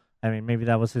 So, I mean, maybe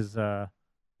that was his, that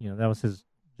was his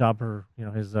job or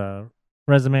his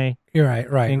resume. You're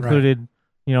right. Included,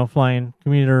 flying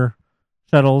commuter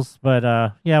shuttles.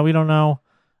 But we don't know.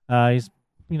 He's,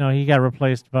 he got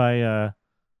replaced by,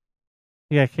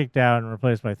 he got kicked out and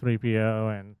replaced by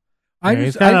 3PO, and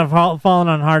he's kind of fallen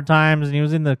on hard times. And he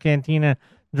was in the cantina.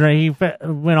 He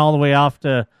went all the way off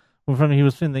to he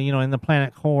was in the in the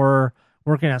Planet Core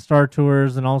working at Star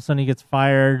Tours, and all of a sudden he gets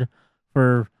fired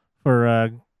for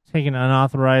taking an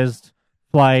unauthorized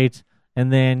flight,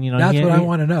 and then that's what I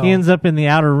want to know. He ends up in the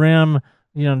Outer Rim,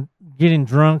 getting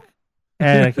drunk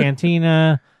at a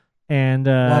cantina, and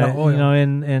a lot of oil.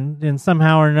 and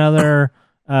somehow or another,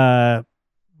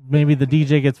 maybe the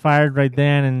DJ gets fired right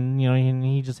then, and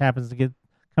he just happens to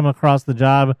come across the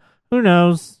job. Who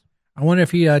knows? I wonder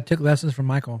if he took lessons from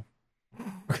Michael.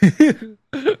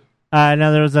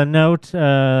 Now there was a note.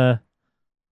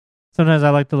 Sometimes I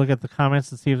like to look at the comments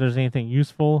to see if there's anything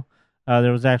useful.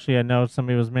 There was actually a note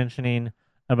somebody was mentioning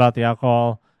about the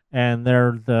alcohol, and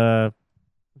the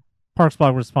Parks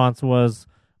Blog response was,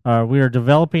 "We are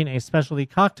developing a specialty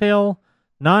cocktail,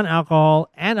 non-alcohol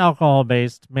and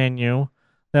alcohol-based menu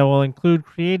that will include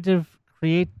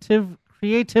creatively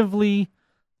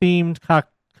themed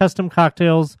custom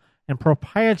cocktails and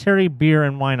proprietary beer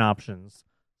and wine options.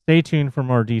 Stay tuned for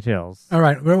more details." All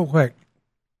right, real quick.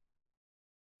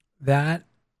 That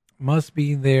must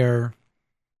be their,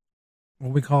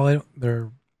 what we call it,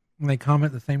 when they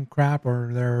comment the same crap,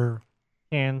 or their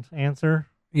canned answer.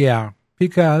 Yeah,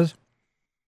 because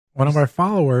one of our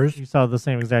followers, you saw the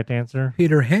same exact answer,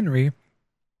 Peter Henry,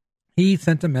 he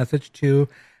sent a message to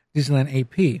Disneyland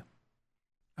AP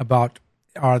about,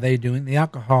 are they doing the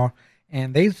alcohol?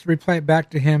 And they replied back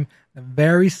to him the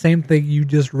very same thing you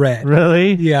just read.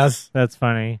 Really? Yes. That's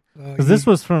funny. Because this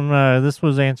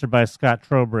was answered by Scott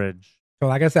Trowbridge. So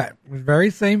like I said, it was very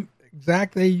same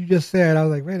exact thing you just said. I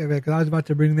was like, wait a minute, because I was about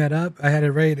to bring that up. I had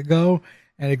it ready to go.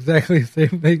 And exactly the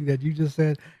same thing that you just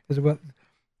said is what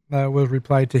was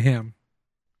replied to him.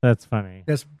 That's funny.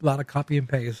 That's a lot of copy and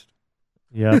paste.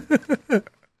 Yep.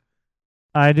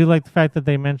 I do like the fact that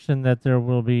they mentioned that there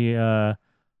will be... the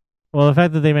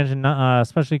fact that they mentioned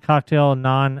especially cocktail,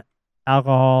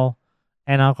 non-alcohol,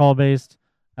 and alcohol-based,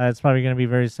 it's probably going to be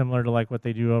very similar to like what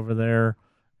they do over there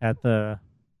at the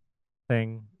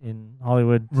thing in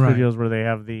Hollywood Studios, where they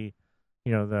have the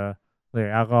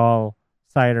alcohol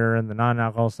cider and the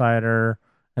non-alcohol cider,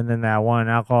 and then that one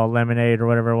alcohol lemonade or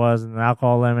whatever it was, and the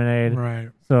alcohol lemonade. Right.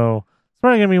 So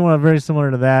probably going to be one very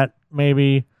similar to that,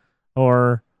 maybe.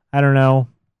 Or, I don't know.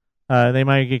 They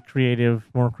might get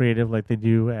more creative like they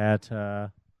do at,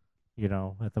 at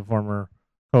the former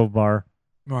Cove Bar.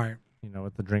 Right.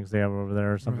 With the drinks they have over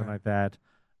there or something Right. like that.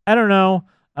 I don't know.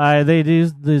 They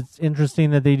do. It's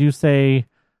interesting that they do say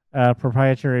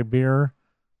proprietary beer,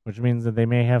 which means that they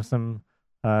may have some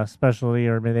specialty,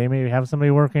 or they may have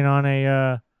somebody working on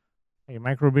a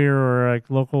micro beer or like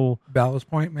local Ballast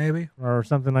Point, maybe. or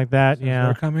something like that. Since Yeah,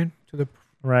 they're coming to the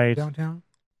right. downtown.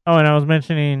 Oh, and I was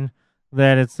mentioning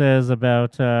that it says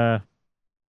about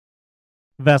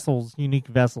vessels, unique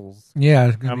vessels. Yeah,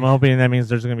 it's gonna I'm be- hoping that means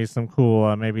there's going to be some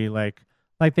cool, maybe like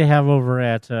they have over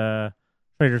at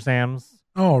Trader Sam's,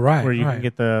 Oh, right. where you right. can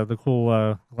get the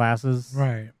cool glasses,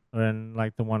 Right. and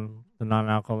like the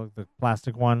non-alcoholic, the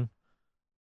plastic one.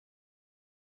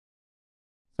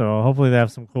 So hopefully they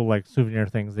have some cool like souvenir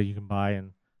things that you can buy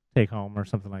and take home or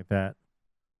something like that.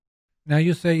 Now,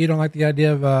 you say you don't like the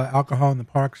idea of alcohol in the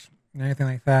parks and anything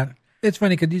like that. It's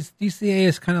funny because DCA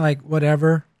is kind of like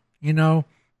whatever,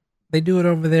 They do it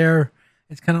over there.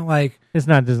 It's kind of like, It's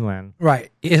not Disneyland.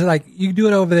 right. It's like you do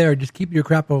it over there. Just keep your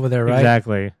crap over there, right?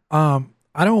 Exactly. I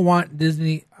don't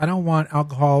want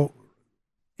alcohol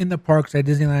in the parks at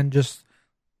Disneyland, just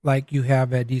like you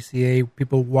have at DCA,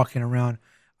 people walking around.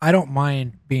 I don't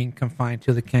mind being confined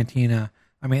to the cantina.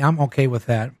 I mean, I'm okay with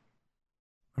that.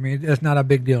 I mean, it's not a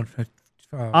big deal.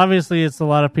 Obviously, it's a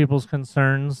lot of people's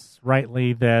concerns,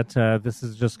 rightly, that this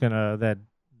is just that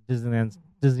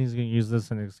Disney's gonna use this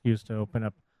as an excuse to open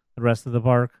up the rest of the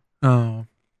park Oh,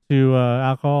 to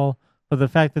alcohol. But the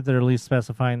fact that they're at least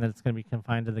specifying that it's going to be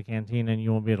confined to the canteen and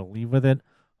you won't be able to leave with it,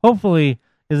 hopefully,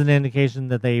 is an indication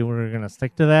that they were going to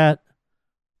stick to that.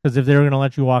 Because if they were going to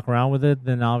let you walk around with it,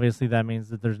 then obviously that means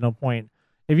that there's no point.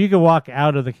 If you could walk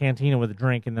out of the cantina with a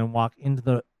drink and then walk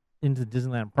into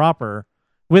Disneyland proper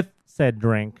with said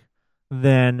drink,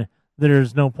 then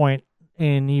there's no point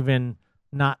in even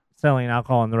not selling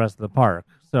alcohol in the rest of the park.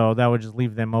 So that would just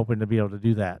leave them open to be able to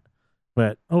do that.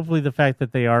 But hopefully the fact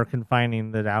that they are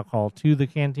confining the alcohol to the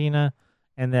cantina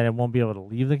and that it won't be able to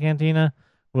leave the cantina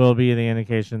will be the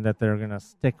indication that they're going to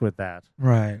stick with that.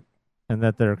 right. And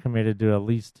that they're committed to at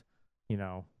least,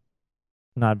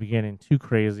 not be getting too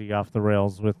crazy off the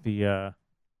rails with the,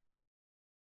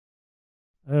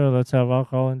 let's have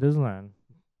alcohol in Disneyland.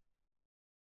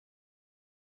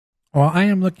 Well, I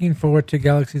am looking forward to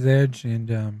Galaxy's Edge,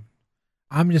 and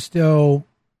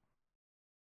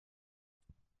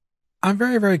I'm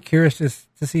very, very curious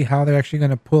to see how they're actually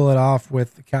going to pull it off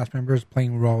with the cast members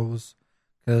playing roles,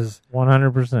 because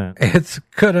 100%. it's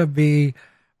gonna be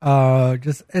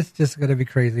it's just gonna be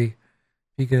crazy,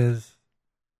 because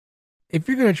if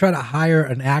you're gonna try to hire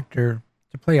an actor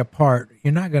to play a part,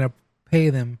 you're not gonna pay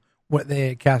them what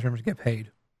the cast members get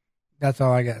paid. That's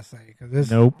all I gotta say,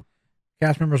 because Nope.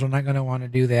 cast members are not gonna want to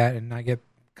do that and not get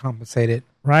compensated.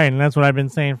 Right, and that's what I've been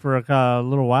saying for a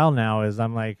little while now, is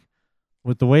I'm like,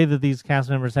 with the way that these cast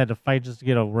members had to fight just to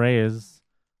get a raise,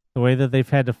 the way that they've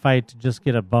had to fight to just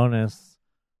get a bonus,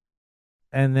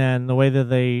 and then the way that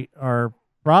they are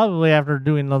probably, after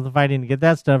doing the fighting to get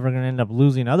that stuff, are going to end up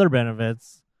losing other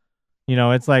benefits.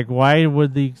 It's like, why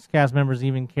would these cast members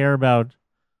even care about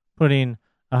putting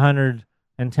 110%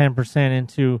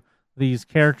 into these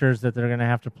characters that they're going to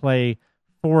have to play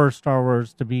for Star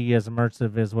Wars to be as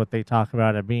immersive as what they talk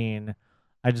about it being?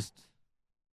 I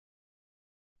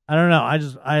don't know.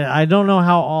 I don't know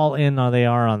how all in they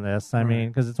are on this. I mean,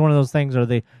 because it's one of those things. Are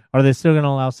they still going to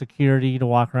allow security to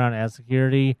walk around as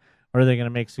security, or are they going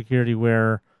to make security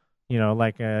wear,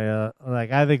 like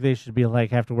I think they should be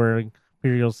have to wear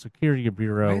Imperial Security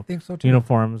Bureau I think so too.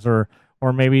 uniforms, or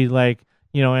maybe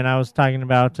and I was talking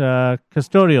about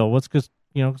custodial.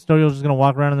 Custodial just going to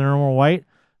walk around in their normal white?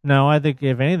 No, I think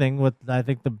if anything, I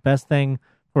think the best thing,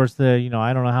 of course, I don't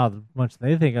know how much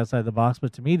they think outside the box,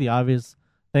 but to me, the obvious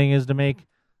thing is to make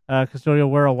custodial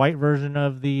wear a white version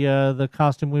of the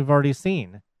costume we've already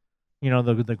seen.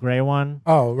 The gray one.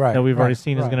 Oh, right. That we've already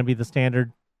seen is going to be the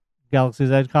standard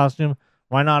Galaxy's Edge costume.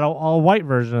 Why not all white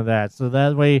version of that? So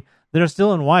that way they're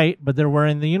still in white, but they're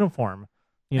wearing the uniform.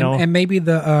 And maybe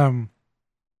the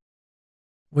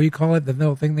what do you call it? The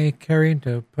little thing they carry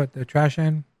to put the trash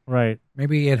in. Right.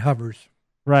 Maybe it hovers.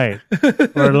 Right.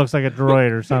 Or it looks like a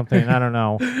droid or something. I don't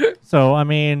know. So I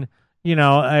mean,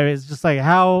 it's just like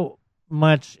how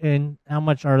much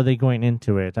are they going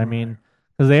into it? I mean,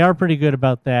 because they are pretty good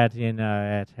about that in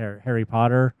at Harry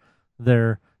Potter.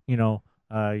 They're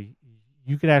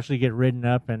you could actually get ridden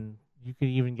up, and you could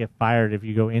even get fired if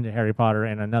you go into Harry Potter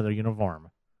in another uniform.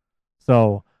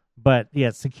 So, but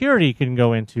yeah, security can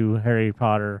go into Harry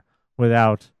Potter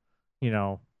without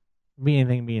be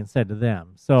anything being said to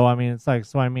them. So I mean, it's like,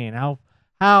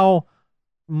 how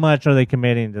much are they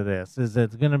committing to this? Is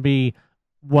it going to be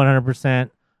 100%,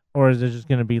 or is it just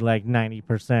going to be like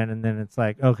 90%? And then it's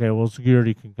like, okay, well,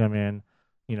 security can come in,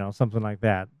 something like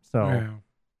that. So, Yeah.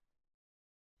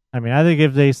 I mean, I think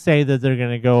if they say that they're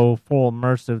going to go full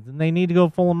immersive, then they need to go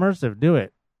full immersive. Do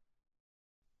it.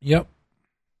 Yep.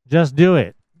 Just do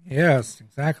it. Yes,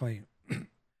 exactly. All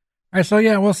right, so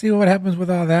yeah, we'll see what happens with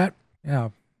all that. Yeah,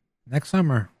 next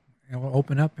summer, and we'll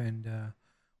open up and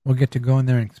we'll get to go in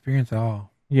there and experience it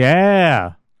all.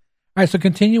 Yeah. All right, so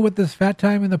continue with this fat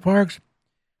time in the parks.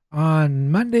 On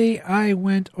Monday, I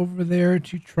went over there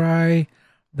to try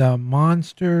the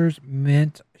Monsters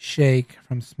Mint Shake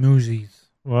from Smoothies.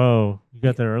 Whoa, you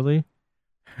got there early?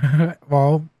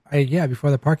 Well,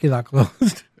 before the parking lot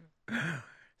closed.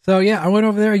 So yeah, I went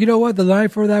over there. You know what? The line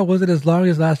for that wasn't as long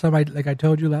as last time. I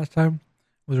told you last time,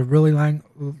 was a really long.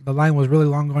 The line was really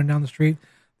long going down the street.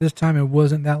 This time it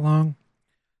wasn't that long.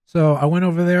 So I went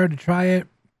over there to try it,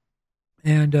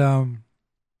 and Oh,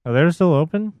 they're still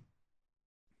open?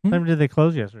 What time did they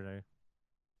close yesterday?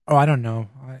 Oh, I don't know.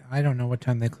 I don't know what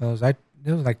time they closed. It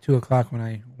was like 2:00 when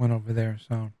I went over there.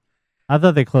 So I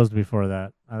thought they closed before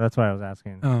that. That's why I was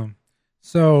asking.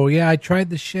 So yeah, I tried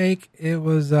the shake. It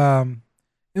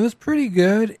was pretty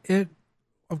good. It,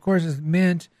 of course, is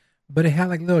mint, but it had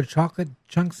like little chocolate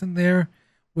chunks in there,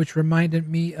 which reminded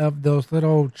me of those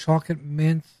little chocolate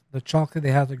mints. The chocolate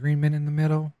that has the green mint in the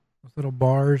middle. Those little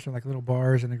bars are like little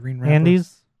bars in the green wrapper.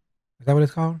 Candies? Is that what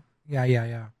it's called?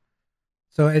 Yeah.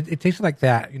 So it tasted like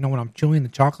that, when I'm chewing the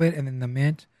chocolate and then the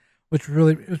mint, which it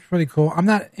was really cool. I'm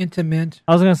not into mint.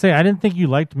 I was going to say, I didn't think you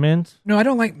liked mint. No, I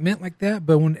don't like mint like that,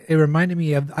 but when it reminded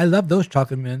me of, I love those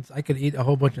chocolate mints. I could eat a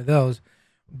whole bunch of those,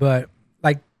 but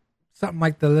like something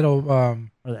like the little, Or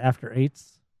the After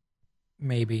Eights?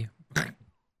 maybe,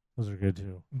 Those are good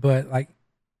too. but like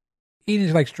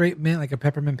eating like straight mint, like a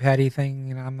peppermint patty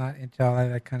thing, I'm not into all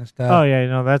that kind of stuff. Oh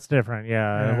yeah, that's different.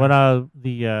 Yeah. Yeah. What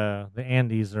the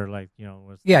Andes are like,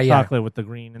 with Yeah. chocolate with the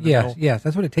green in the middle. Yes,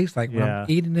 that's what it tastes like when Yeah. I'm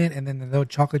eating it, and then the little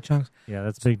chocolate chunks. Yeah,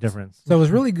 that's a big difference. So it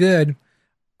was really good,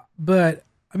 but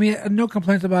I mean, no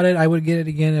complaints about it. I would get it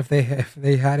again if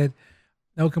they had it.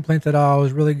 No complaints at all. It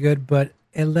was really good, but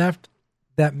it left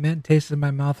that mint taste in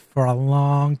my mouth for a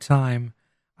long time.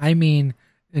 I mean,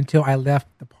 until I left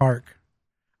the park,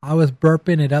 I was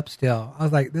burping it up still. I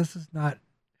was like, "This is not."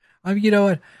 I mean, you know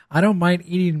what? I don't mind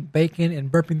eating bacon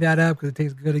and burping that up because it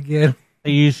tastes good again.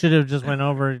 You should have just went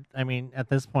over. I mean, at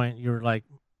this point, you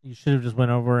should have just went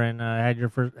over and had your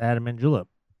first mint julep.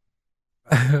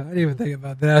 I didn't even think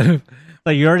about that.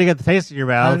 Like you already got the taste in your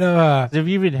mouth. I know. Have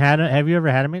you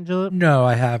ever had a mint julep? No,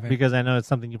 I haven't. Because I know it's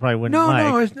something you probably wouldn't No,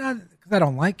 like. it's not because I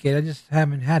don't like it. I just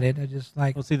haven't had it. I just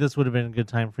like. Well, see, this would have been a good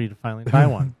time for you to finally try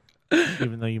one,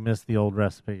 even though you missed the old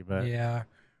recipe. But Yeah.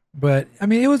 But, I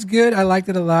mean, it was good. I liked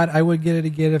it a lot. I would get it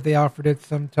again if they offered it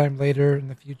sometime later in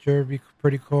the future. It'd be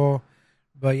pretty cool.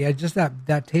 But, yeah, just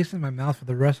that taste in my mouth for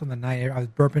the rest of the night. I was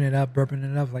burping it up.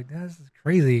 Like, this is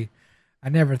crazy. I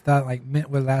never thought, like, mint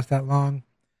would last that long.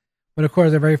 But, of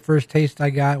course, the very first taste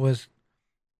I got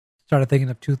started thinking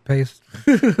of toothpaste.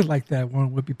 Like that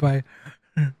one Whippy Pie.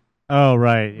 oh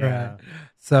right, yeah. Right.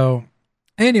 So,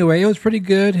 anyway, it was pretty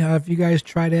good. If you guys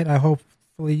tried it,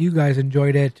 hopefully you guys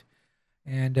enjoyed it.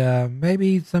 And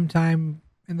maybe sometime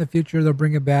in the future they'll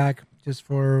bring it back just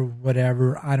for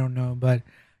whatever. I don't know. But,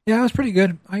 yeah, it was pretty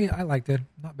good. I liked it.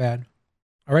 Not bad.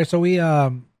 All right, so we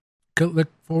could look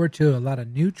forward to a lot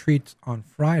of new treats on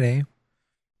Friday.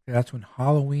 That's when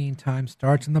Halloween time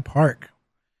starts in the park.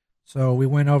 So we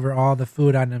went over all the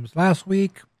food items last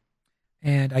week,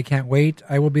 and I can't wait.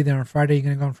 I will be there on Friday. You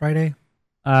going to go on Friday?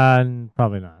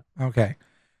 Probably not. Okay.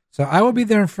 So I will be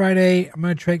there on Friday. I'm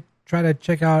going to try to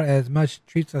check out as much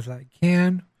treats as I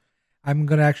can. I'm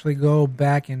going to actually go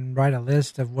back and write a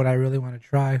list of what I really want to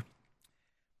try.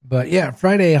 But yeah,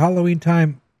 Friday, Halloween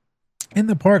time in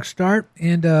the park start.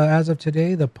 And as of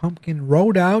today, the pumpkin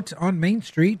rolled out on Main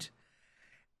Street,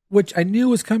 which I knew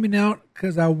was coming out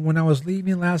because when I was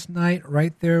leaving last night,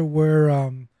 right there where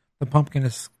the pumpkin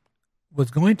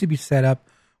was going to be set up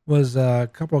was a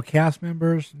couple of cast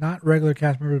members, not regular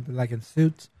cast members, but like in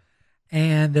suits.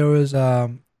 And there was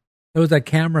a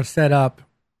camera set up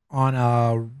on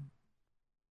a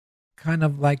kind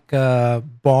of like a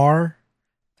bar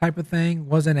type of thing. It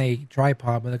wasn't a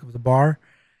tripod, but it was a bar.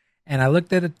 And I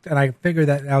looked at it and I figured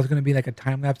that was going to be like a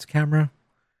time-lapse camera.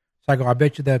 So I go, I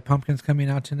bet you that pumpkin's coming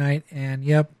out tonight. And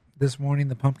yep, this morning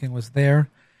the pumpkin was there.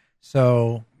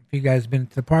 So if you guys been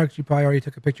to the parks, you probably already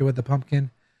took a picture with the pumpkin.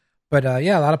 But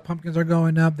yeah, a lot of pumpkins are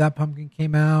going up. That pumpkin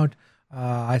came out.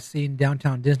 I seen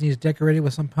Downtown Disney's decorated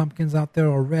with some pumpkins out there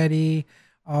already.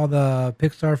 All the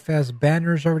Pixar Fest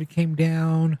banners already came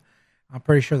down. I'm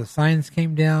pretty sure the signs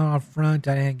came down out front.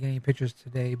 I didn't get any pictures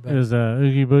today, but Is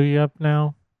Oogie Boogie up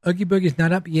now? Oogie Boogie's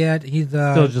not up yet. He's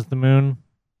Still just the moon.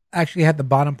 actually had the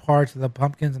bottom parts of the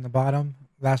pumpkins in the bottom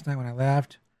last night when I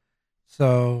left.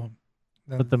 So,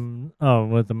 With the moon.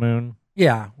 with the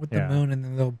Yeah. moon and the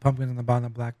little pumpkins in the bottom, the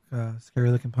black, scary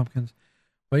looking pumpkins.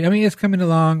 But I mean, it's coming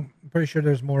along. I'm pretty sure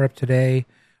there's more up today.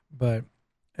 But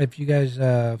if you guys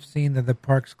have seen that the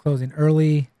park's closing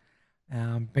early,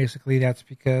 basically that's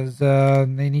because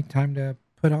they need time to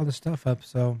put all the stuff up.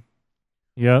 So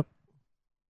Yep.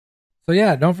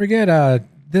 yeah, don't forget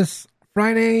this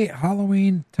Friday,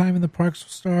 Halloween time in the parks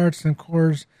starts, and of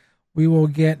course we will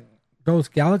get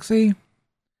Ghost Galaxy,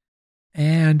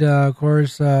 and of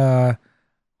course Haunted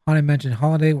Mansion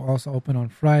Holiday will also open on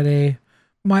Friday.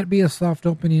 Might be a soft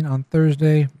opening on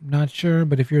Thursday, not sure,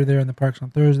 but if you're there in the parks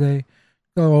on Thursday,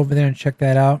 go over there and check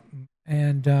that out.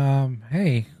 And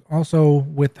hey, also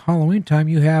with Halloween time,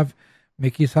 you have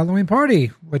Mickey's Halloween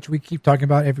Party, which we keep talking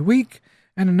about every week.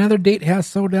 And another date has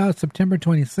sold out. September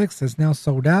 26th is now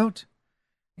sold out.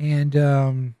 And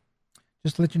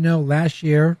just to let you know, last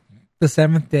year, the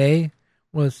 7th day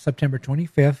was September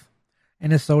 25th,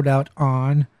 and it sold out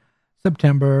on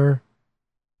September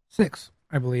 6th,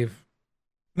 I believe.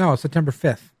 No, September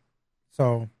 5th.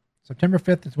 So September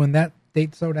 5th is when that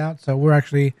date sold out. So we're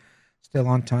actually still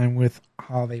on time with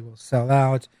how they will sell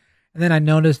out. And then I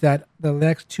noticed that the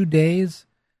next 2 days,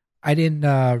 I didn't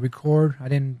record. I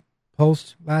didn't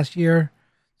post last year.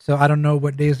 So I don't know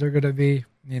what days they're going to be.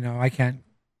 You know, I can't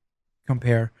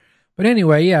compare. But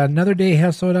anyway, yeah, another day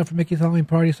has sold out for Mickey's Halloween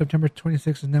Party. September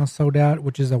 26th is now sold out,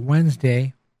 which is a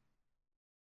Wednesday.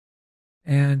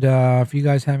 And if you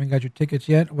guys haven't got your tickets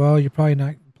yet, well, you're probably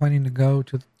not planning to go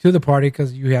to the party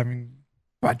because you haven't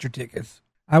bought your tickets.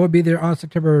 I will be there on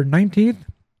September 19th,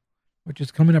 which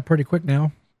is coming up pretty quick now.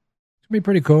 It's going to be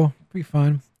pretty cool, pretty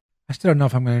fun. I still don't know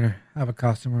if I'm going to have a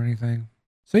costume or anything.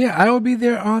 So yeah, I will be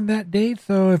there on that date.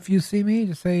 So if you see me,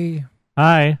 just say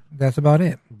Hi. That's about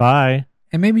it. Bye.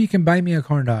 And maybe you can buy me a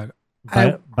corn dog.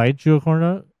 Bite you a corn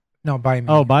dog? No, buy me.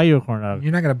 Oh, buy you a corn dog.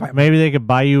 You're not going to buy me. Maybe they could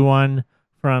buy you one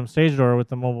from Stage Door with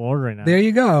the mobile ordering app. There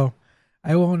you go.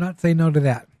 I will not say no to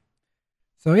that.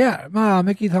 So yeah,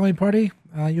 Mickey's Halloween Party.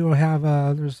 You will have,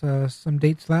 there's some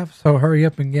dates left. So hurry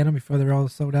up and get them before they're all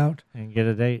sold out. And get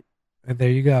a date. And there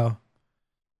you go.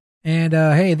 And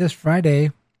hey, this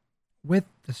Friday, with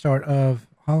the start of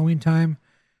Halloween time,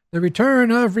 the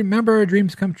return of Remember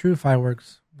Dreams Come True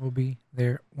fireworks will be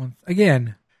there once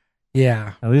again.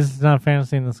 Yeah. At least it's not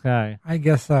Fantasy in the Sky. I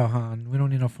guess so, huh? We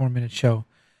don't need a 4-minute show.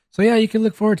 So yeah, you can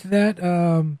look forward to that.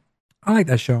 I like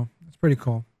that show. It's pretty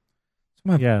cool.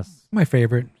 It's my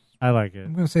favorite. I like it.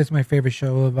 I'm going to say it's my favorite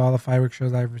show of all the fireworks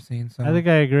shows I've ever seen. So I think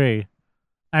I agree.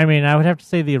 I mean, I would have to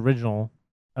say the original,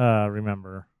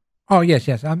 Remember. Oh, yes.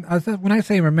 When I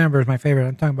say Remember is my favorite,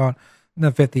 I'm talking about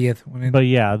the 50th. But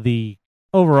yeah, the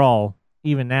overall,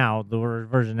 even now, the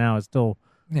version now is still,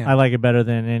 I like it better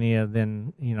than any of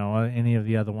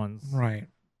the other ones. Right.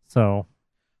 So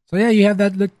yeah, you have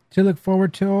that to look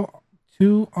forward to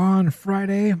on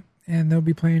Friday, and they'll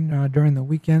be playing during the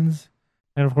weekends.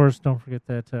 And of course, don't forget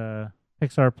that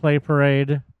Pixar Play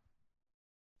Parade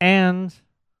and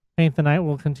Paint the Night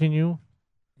will continue.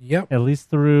 Yep. At least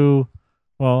through,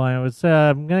 well, I would say,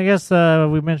 I'm going to guess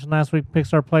we mentioned last week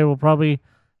Pixar Play will probably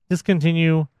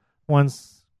discontinue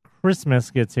once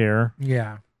Christmas gets here.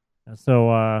 Yeah.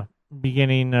 So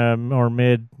beginning or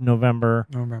mid-November,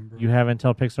 you have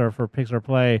until Pixar for Pixar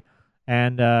Play.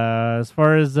 And as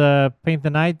far as Paint the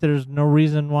Night, there's no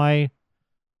reason why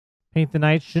Paint the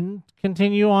Night shouldn't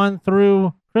continue on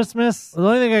through Christmas. The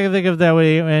only thing I can think of that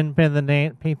way in Paint the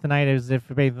Night is if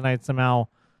Paint the Night somehow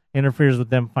interferes with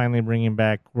them finally bringing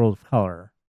back World of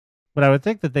Color. But I would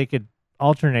think that they could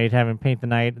alternate having Paint the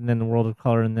Night and then the World of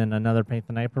Color and then another Paint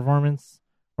the Night performance,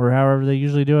 or however they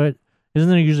usually do it. Isn't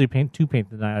there usually two Paint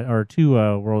the Night or two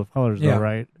World of Colors though,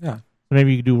 right? Yeah. So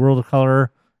maybe you could do World of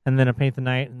Color and then a Paint the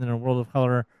Night and then a World of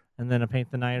Color and then a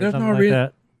Paint the Night or something like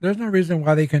that. There's no reason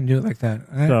why they couldn't do it like that.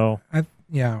 So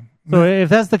if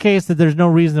that's the case, that there's no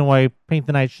reason why Paint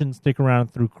the Night shouldn't stick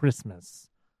around through Christmas,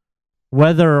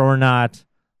 whether or not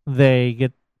they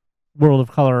get World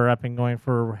of Color up and going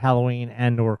for Halloween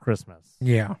and or Christmas.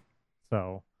 Yeah.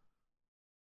 So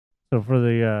for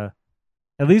the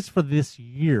at least for this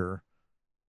year,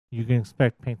 you can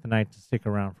expect Paint the Night to stick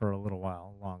around for a little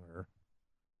while longer.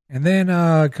 And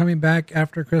then coming back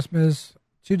after Christmas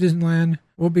to Disneyland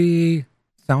will be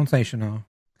Soundsational.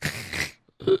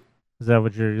 Is that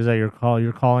what you're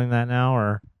calling that now,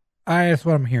 or? That's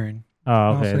what I'm hearing.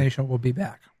 Oh, Mouse okay. Nation will be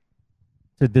back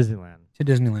To Disneyland. to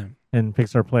Disneyland. And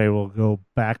Pixar Play will go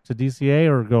back to DCA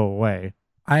or go away.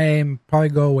 I'm probably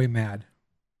go away mad.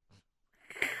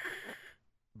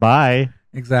 Bye.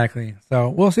 Exactly. So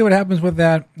we'll see what happens with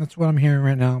that. That's what I'm hearing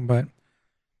right now, but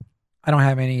I don't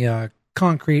have any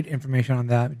concrete information on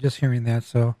that. Just hearing that.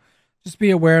 So just be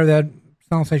aware that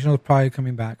Sound Sensational is probably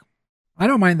coming back. I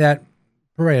don't mind that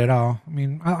parade at all. I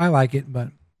mean, I like it, but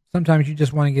sometimes you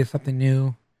just want to get something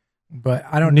new. But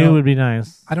I don't know. New would be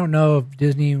nice. I don't know if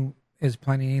Disney is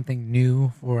planning anything new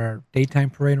for our daytime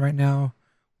parade right now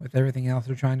with everything else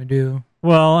they're trying to do.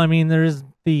 Well, I mean, there's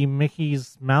the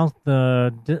Mickey's Mouse,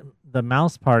 the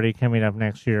Mouse Party coming up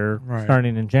next year, Right.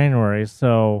 starting in January.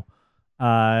 So,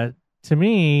 to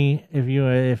me,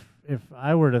 if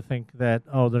I were to think that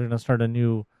they're going to start a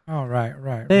new Oh,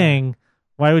 right. thing,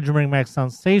 why would you bring back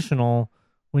Sensational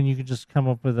when you could just come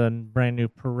up with a brand new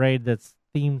parade that's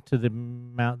themed to the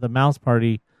Mouse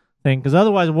Party thing? Because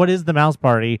otherwise, what is the Mouse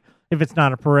Party if it's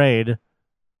not a parade?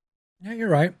 Yeah, you're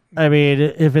right. I mean,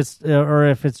 if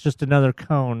it's just another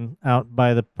cone out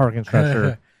by the parking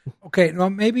structure. Okay,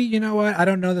 well, maybe, you know what? I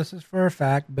don't know this is for a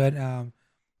fact, but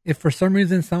if for some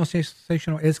reason Sound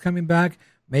Sensational is coming back,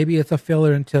 maybe it's a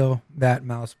filler until that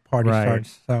Mouse Party Right.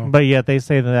 starts. So, But yet they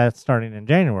say that that's starting in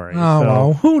January. oh, so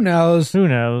well, who knows? who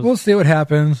knows? We'll see what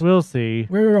happens. We'll see.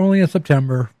 We're only in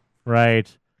September. Right.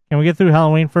 Can we get through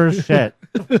Halloween first? Shit.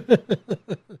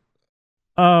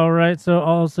 All right. So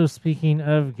also speaking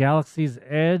of Galaxy's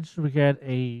Edge, we got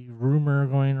a rumor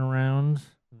going around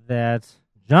that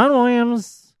John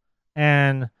Williams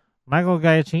and Michael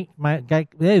Giacchino,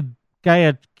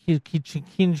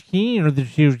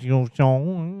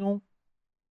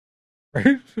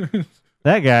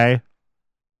 that guy,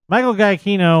 Michael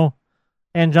Giacchino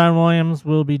and John Williams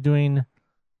will be doing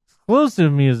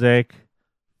exclusive music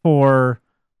for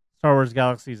Star Wars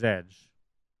Galaxy's Edge.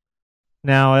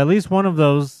 Now, at least one of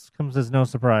those comes as no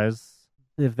surprise.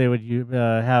 If they would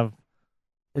have,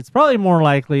 it's probably more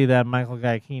likely that Michael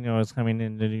Giacchino is coming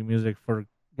in to do music for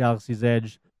Galaxy's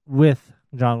Edge with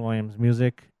John Williams'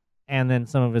 music and then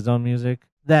some of his own music.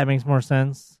 That makes more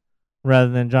sense rather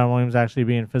than John Williams actually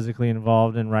being physically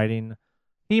involved in writing.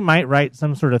 He might write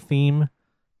some sort of theme,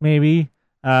 maybe.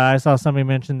 I saw somebody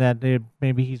mention that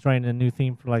maybe he's writing a new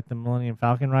theme for like the Millennium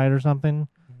Falcon ride or something,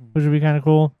 which would be kind of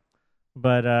cool.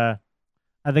 But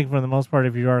I think for the most part,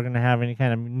 if you are going to have any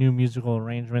kind of new musical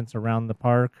arrangements around the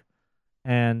park,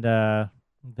 and that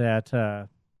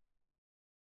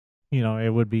it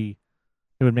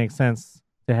would make sense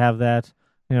to have that.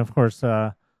 Of course,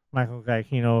 Michael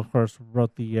Giacchino, of course,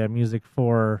 wrote the music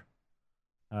for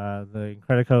the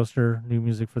Incredicoaster, new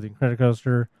music for the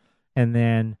Incredicoaster, and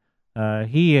then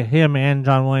him and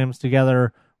John Williams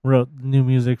together wrote new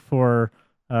music for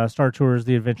Star Tours: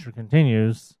 The Adventure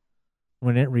Continues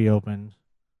when it reopened.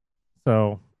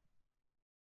 So,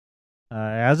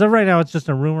 as of right now, it's just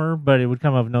a rumor, but it would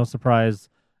come of no surprise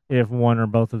if one or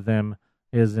both of them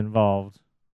is involved.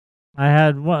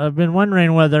 I've been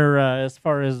wondering whether, as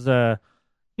far as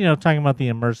talking about the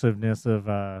immersiveness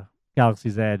of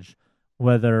Galaxy's Edge,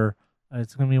 whether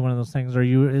it's going to be one of those things.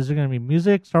 Is there going to be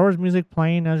music, Star Wars music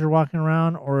playing as you're walking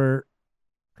around, or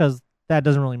because that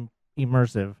doesn't really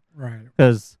immersive, Right.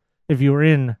 Because if you were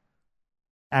in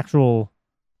actual,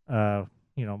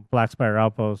 Black Spire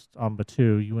Outpost on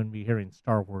Batuu, you wouldn't be hearing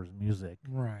Star Wars music.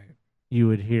 Right. You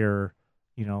would hear,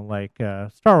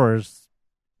 Star Wars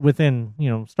within,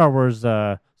 Star Wars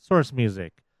source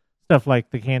music, stuff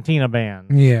like the Cantina Band,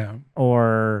 Yeah.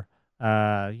 or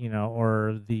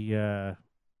or the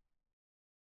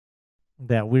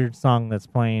that weird song that's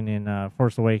playing in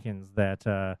Force Awakens that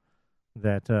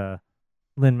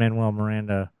Lin-Manuel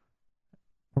Miranda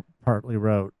partly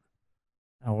wrote,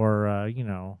 or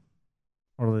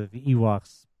or the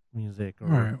Ewoks music, or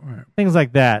Right. things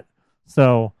like that.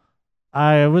 So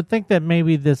I would think that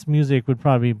maybe this music would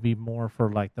probably be more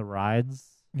for like the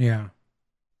rides Yeah.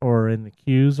 or in the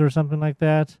queues or something like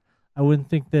that. I wouldn't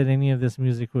think that any of this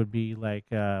music would be like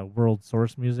world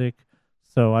source music.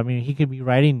 So, I mean, he could be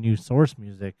writing new source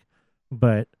music,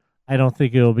 but I don't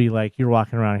think it'll be like you're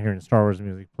walking around hearing Star Wars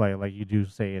music play like you do,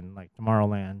 say, in like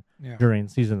Tomorrowland Yeah. during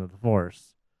Season of the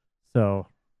Force. So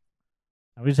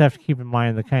we just have to keep in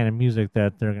mind the kind of music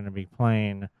that they're going to be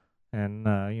playing. And,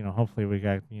 hopefully we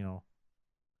got,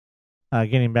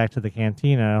 getting back to the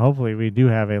Cantina, hopefully we do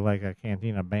have a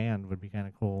Cantina band would be kind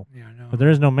of cool. Yeah, I know. But there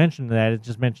is no mention of that. It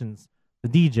just mentions the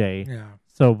DJ. Yeah.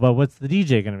 So, but what's the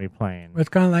DJ going to be playing? It's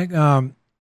kind of like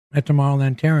at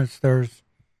Tomorrowland Terrace, there's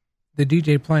the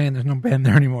DJ playing. There's no band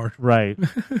there anymore. Right.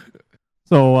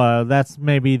 So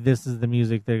this is the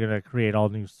music they're going to create all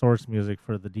new source music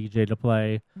for the DJ to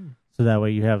play. So So that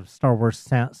way you have Star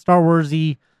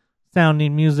Warsy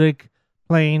sounding music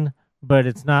playing, but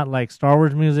it's not like Star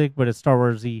Wars music, but it's Star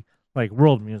Warsy like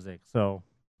world music. So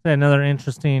another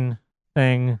interesting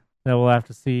thing that we'll have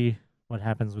to see what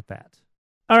happens with that.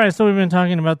 All right, so we've been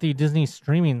talking about the Disney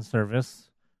streaming service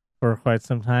for quite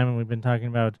some time, and we've been talking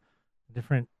about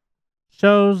different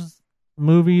shows,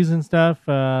 movies, and stuff.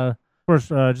 Of course,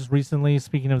 just recently,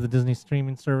 speaking of the Disney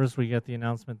streaming service, we got the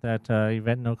announcement that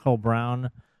Yvette Nicole Brown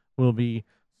will be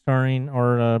starring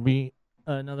or be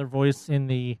another voice in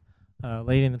the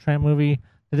Lady and the Tramp movie.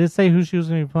 Did it say who she was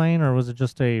going to be playing, or was it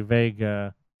just a vague...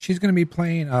 She's going to be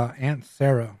playing Aunt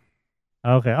Sarah.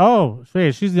 Okay. Oh, so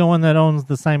yeah, she's the one that owns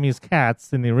the Siamese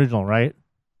cats in the original, right?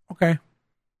 Okay.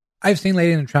 I've seen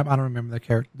Lady and the Tramp. I don't remember the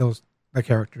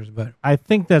characters, but I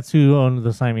think that's who owned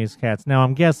the Siamese cats. Now,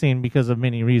 I'm guessing because of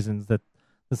many reasons that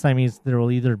the Siamese, there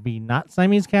will either be not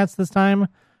Siamese cats this time,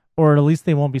 or at least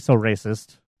they won't be so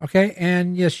racist. okay.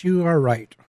 And yes, you are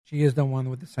right. She is the one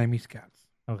with the Siamese cats.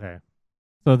 Okay.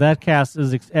 So that cast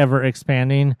is ever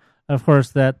expanding. Of course,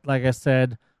 that, like I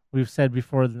said, we've said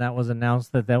before that was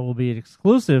announced that will be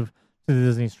exclusive to the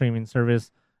Disney streaming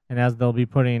service, and as they'll be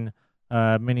putting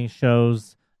many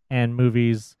shows and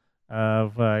movies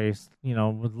of with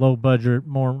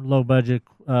more low budget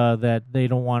that they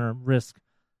don't want to risk,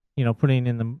 putting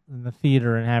in the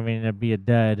theater and having it be a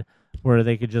dud, where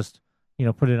they could just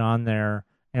put it on there,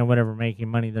 and whatever making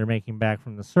money they're making back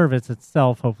from the service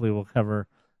itself hopefully will cover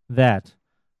that.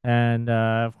 And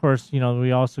of course,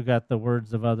 we also got the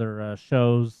words of other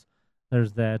shows.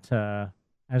 There's that.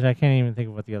 Actually, I can't even think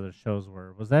of what the other shows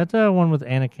were. Was that one with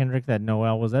Anna Kendrick? That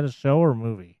Noelle, was that a show or a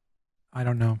movie? I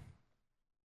don't know.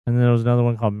 And then there was another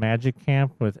one called Magic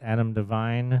Camp with Adam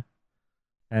Devine,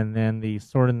 and then the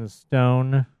Sword in the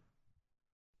Stone.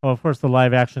 Oh, of course, the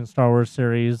live action Star Wars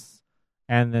series,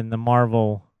 and then the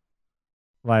Marvel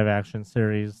live action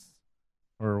series,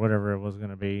 or whatever it was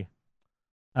going to be.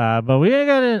 But we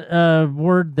got a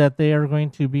word that they are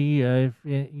going to be, if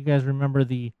you guys remember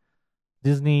the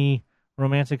Disney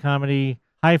romantic comedy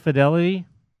High Fidelity.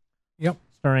 Yep.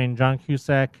 Starring John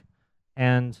Cusack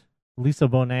and Lisa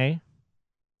Bonet.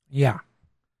 Yeah.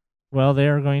 Well, they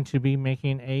are going to be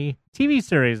making a TV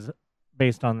series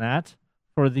based on that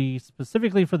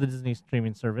specifically for the Disney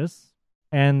streaming service.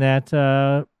 And that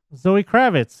Zoe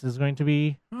Kravitz is going to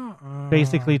be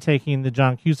basically taking the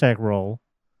John Cusack role.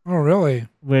 Oh, really?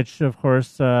 Which, of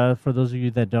course, for those of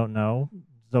you that don't know,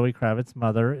 Zoe Kravitz's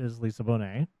mother is Lisa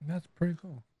Bonet. That's pretty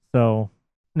cool. So,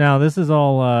 now this is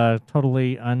all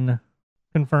totally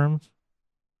unconfirmed,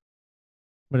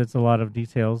 but it's a lot of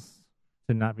details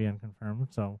to not be unconfirmed.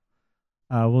 So,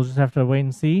 we'll just have to wait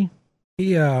and see.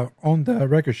 He owned the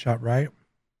record shop, right?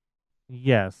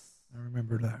 Yes. I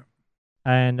remember that.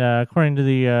 And according to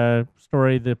the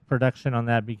story, the production on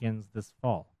that begins this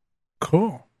fall.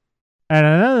 Cool. And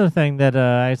another thing that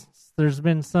there's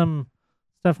been some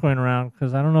stuff going around,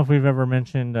 because I don't know if we've ever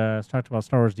mentioned, talked about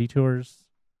Star Wars Detours.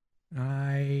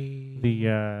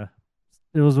 It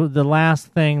was the last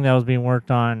thing that was being worked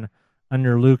on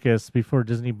under Lucas before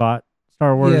Disney bought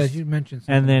Star Wars. Yeah, you mentioned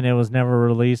something. And then it was never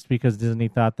released because Disney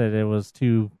thought that it was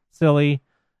too silly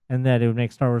and that it would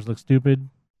make Star Wars look stupid.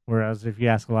 Whereas if you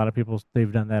ask a lot of people,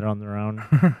 they've done that on their own,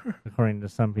 according to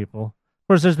some people. Of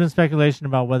course, there's been speculation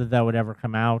about whether that would ever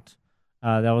come out.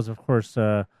 That was, of course,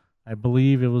 I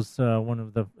believe it was it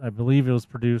was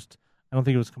produced. I don't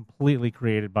think it was completely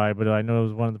created by, but I know it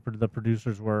was one of the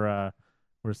producers were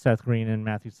Seth Green and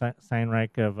Matthew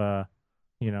Steinreich of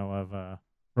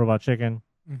Robot Chicken.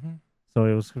 Mm-hmm. So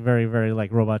it was very, very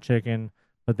like Robot Chicken,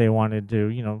 but they wanted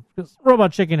to, because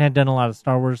Robot Chicken had done a lot of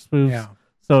Star Wars spoofs. Yeah.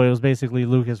 So it was basically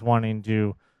Lucas wanting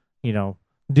to,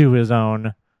 do his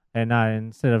own, and not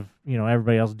instead of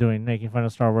everybody else making fun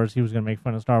of Star Wars, he was going to make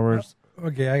fun of Star Wars.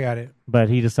 Okay, I got it. But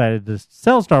he decided to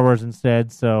sell Star Wars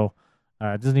instead, so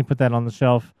Disney put that on the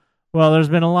shelf. Well, there's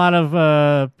been a lot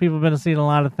of people have been seeing a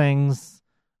lot of things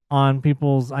on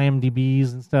people's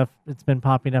IMDb's and stuff. It's been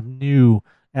popping up new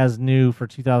for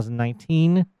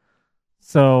 2019.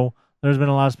 So there's been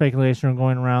a lot of speculation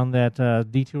going around that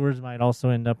Detours might also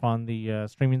end up on the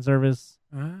streaming service.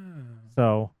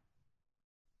 So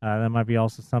that might be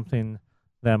also something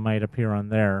that might appear on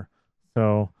there.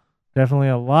 So definitely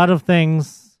a lot of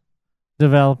things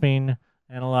developing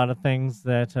and a lot of things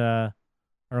that are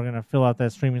going to fill out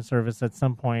that streaming service at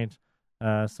some point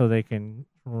so they can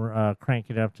crank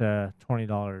it up to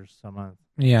 $20 a month.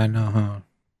 Yeah, no, huh?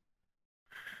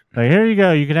 So here you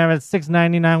go. You can have it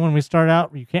 $6.99 when we start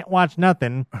out. You can't watch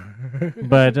nothing,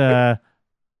 but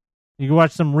you can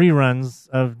watch some reruns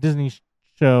of Disney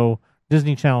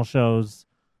Channel shows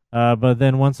But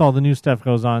then once all the new stuff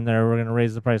goes on there, we're going to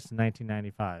raise the price to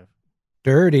 $19.95.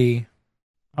 Dirty.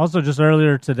 Also, just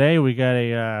earlier today, we got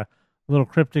a little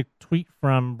cryptic tweet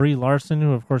from Brie Larson,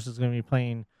 who, of course, is going to be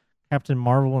playing Captain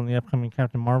Marvel in the upcoming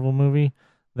Captain Marvel movie,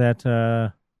 that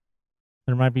there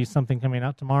might be something coming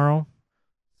out tomorrow.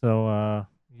 So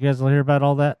you guys will hear about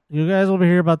all that. You guys will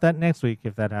hear about that next week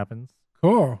if that happens.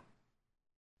 Cool. Of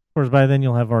course, by then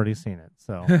you'll have already seen it.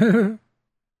 So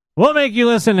we'll make you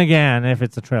listen again if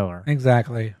it's a trailer.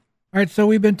 Exactly. All right, so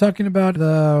we've been talking about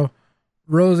the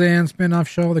Roseanne spinoff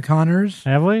show, The Conners.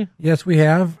 Have we? Yes, we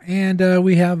have. And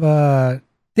we have a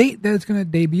date that it's going to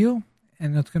debut,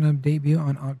 and it's going to debut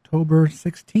on October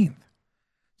 16th.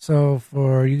 So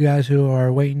for you guys who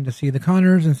are waiting to see The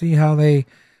Conners and see how they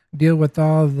deal with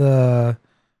all the,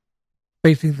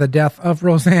 basically the death of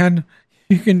Roseanne,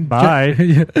 you can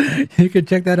you can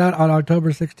check that out on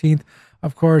October 16th,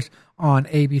 of course, on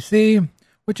ABC,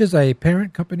 which is a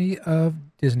parent company of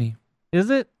Disney. Is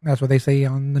it? That's what they say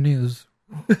on the news.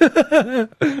 Well,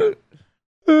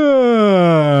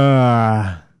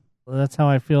 that's how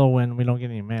I feel when we don't get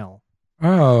any mail.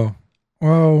 Oh,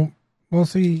 well, we'll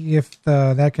see if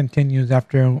that continues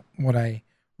after what I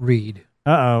read.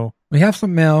 Uh-oh. We have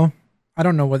some mail. I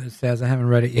don't know what it says. I haven't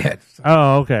read it yet. So.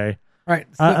 Oh, okay. All right.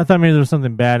 So, I thought maybe there was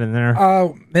something bad in there.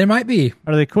 There might be.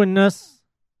 Are they quitting us?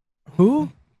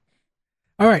 Who?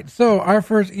 All right. So our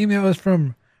first email is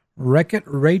from Wreck-It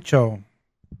Rachel.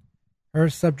 Her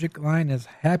subject line is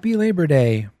Happy Labor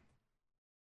Day.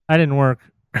 I didn't work.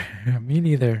 Me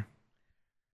neither.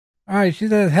 All right. She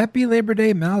says, Happy Labor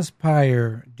Day,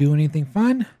 Mousepire. Do anything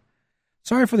fun?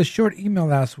 Sorry for the short email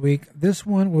last week. This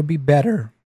one will be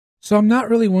better. So I'm not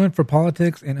really one for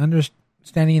politics and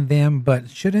understanding them,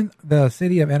 but shouldn't the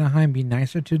city of Anaheim be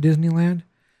nicer to Disneyland?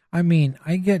 I mean,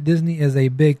 I get Disney is a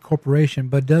big corporation,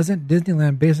 but doesn't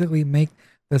Disneyland basically make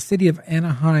the city of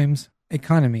Anaheim's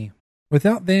economy?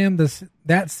 Without them,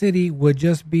 that city would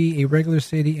just be a regular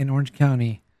city in Orange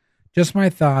County. Just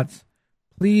my thoughts.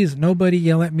 Please, nobody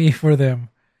yell at me for them.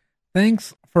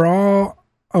 Thanks for all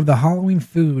of the Halloween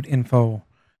food info.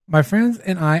 My friends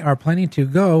and I are planning to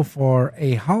go for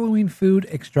a Halloween food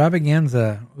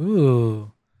extravaganza.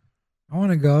 Ooh, I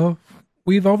want to go.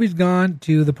 We've always gone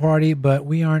to the party, but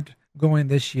we aren't going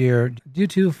this year due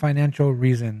to financial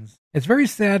reasons. It's very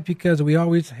sad because we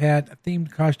always had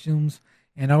themed costumes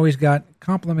and always got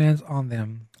compliments on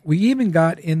them. We even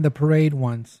got in the parade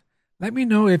once. Let me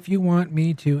know if you want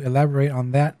me to elaborate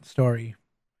on that story.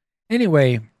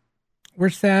 Anyway, we're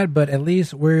sad, but at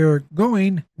least we're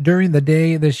going during the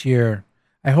day this year.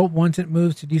 I hope once it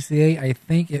moves to DCA, I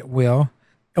think it will.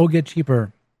 It'll get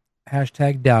cheaper.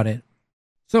 Hashtag doubt it.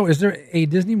 So is there a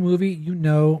Disney movie you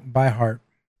know by heart?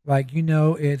 Like you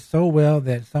know it so well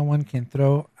that someone can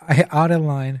throw out a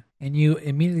line and you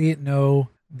immediately know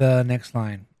the next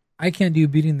line. I can't do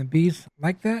Beauty and the Beast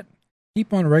like that.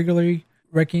 Keep on regularly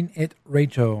wrecking it,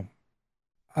 Rachel.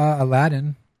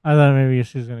 Aladdin. I thought maybe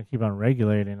she was going to keep on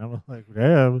regulating. I was like,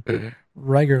 damn.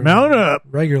 Regularly. Mount up.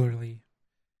 Regularly.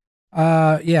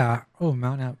 Yeah. Oh,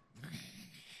 mount up.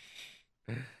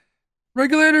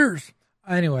 Regulators.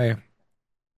 Anyway,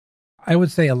 I would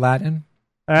say Aladdin.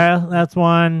 That's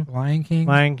one. Lion King.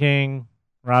 Lion King.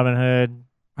 Robin Hood.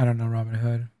 I don't know Robin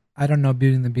Hood. I don't know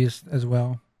Beauty and the Beast as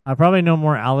well. I probably know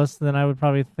more Alice than I would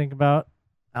probably think about.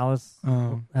 Alice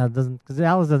doesn't, because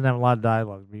Alice doesn't have a lot of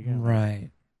dialogue.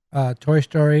 Right. Toy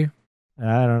Story.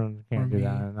 Can't do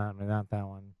that. Not that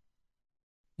one.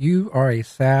 You are a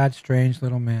sad, strange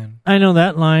little man. I know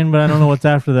that line, but I don't know what's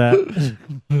after that.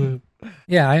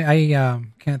 Yeah, I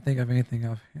can't think of anything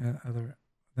else other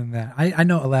than that. I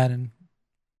know Aladdin.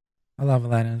 I love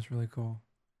Aladdin. It's really cool.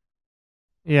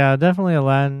 Yeah, definitely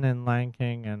Aladdin and Lion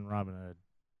King and Robin Hood.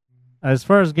 As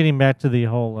far as getting back to the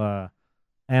whole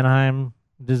Anaheim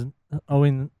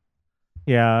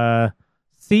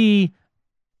see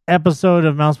episode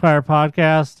of Mousepire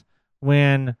podcast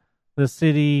when the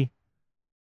city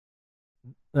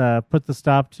put the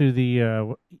stop to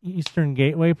the Eastern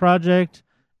Gateway project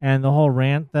and the whole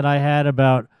rant that I had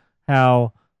about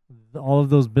how all of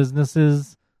those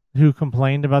businesses who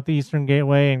complained about the Eastern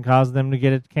Gateway and caused them to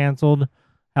get it canceled,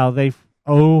 how they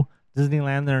owe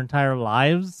Disneyland their entire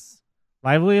livelihoods,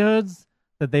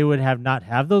 that they would not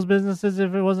have those businesses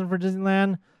if it wasn't for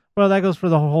Disneyland. Well, that goes for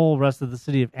the whole rest of the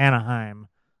city of Anaheim.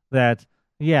 That,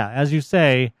 yeah, as you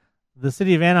say, the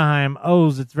city of Anaheim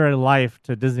owes its very life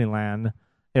to Disneyland.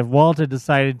 If Walt had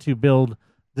decided to build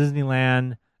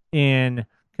Disneyland in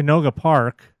Canoga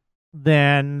Park,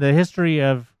 then the history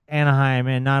of Anaheim,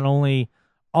 and not only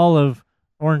all of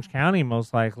Orange County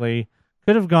most likely,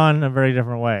 could have gone a very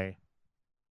different way.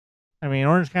 I mean,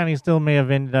 Orange County still may have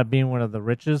ended up being one of the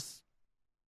richest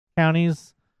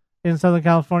counties in Southern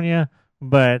California,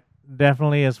 but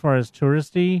definitely as far as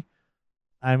touristy,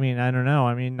 I mean, I don't know.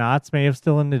 I mean, Knott's may have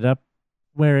still ended up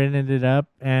where it ended up,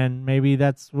 and maybe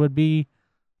that's would be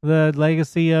the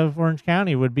legacy of Orange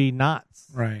County would be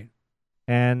Knott's. Right.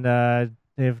 And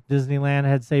if Disneyland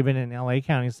had, say, been in L.A.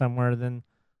 County somewhere, then,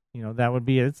 that would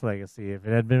be its legacy. If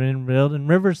it had been built in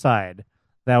Riverside,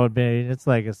 that would be its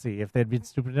legacy. If they'd been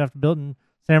stupid enough to build in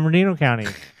San Bernardino County,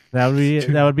 that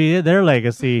would be their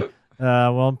legacy.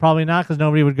 Well, probably not, because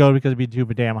nobody would go because it'd be too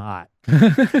damn hot.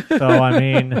 So, I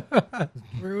mean...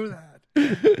 True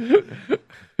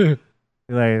that.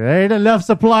 Like, there ain't enough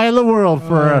supply in the world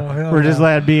for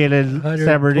Disneyland being in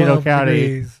San Bernardino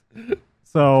County. Degrees.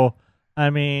 So, I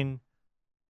mean,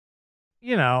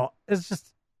 it's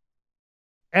just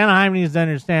Anaheim needs to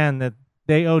understand that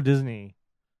they owe Disney.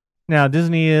 Now,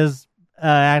 Disney is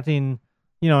acting,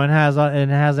 and has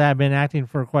been acting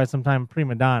for quite some time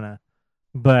prima donna.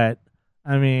 But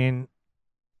I mean,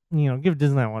 give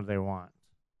Disneyland what they want,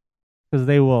 because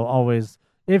they will always.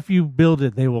 If you build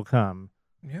it, they will come.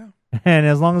 Yeah. And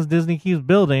as long as Disney keeps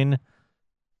building,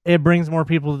 it brings more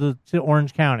people to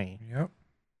Orange County. Yep.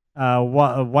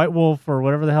 White Wolf or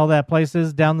whatever the hell that place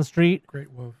is down the street. Great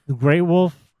Wolf. Great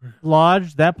Wolf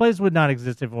Lodge. That place would not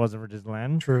exist if it wasn't for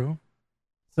Disneyland. True.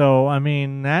 So, I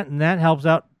mean, that helps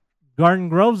out Garden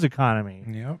Grove's economy.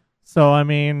 Yep. So, I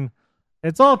mean,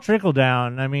 it's all trickle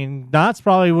down. I mean, Knott's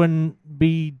probably wouldn't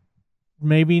be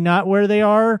maybe not where they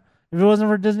are if it wasn't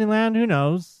for Disneyland. Who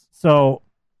knows? So,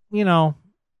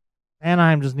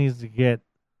 Anaheim just needs to get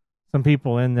some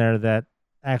people in there that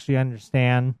actually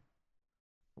understand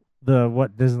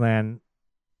what Disneyland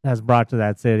has brought to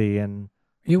that city, and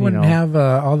you wouldn't have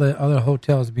all the other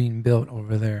hotels being built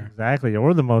over there. Exactly,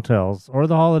 or the motels, or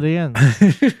the Holiday Inns.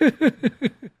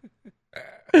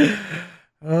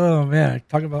 Oh man,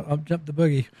 talk about up jump the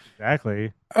boogie.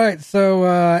 Exactly. All right, so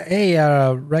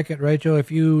Wreck-It Rachel,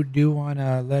 if you do want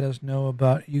to let us know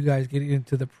about you guys getting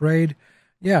into the parade,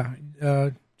 let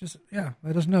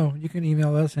us know. You can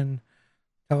email us and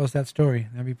tell us that story.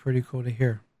 That'd be pretty cool to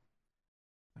hear.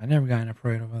 I never got in a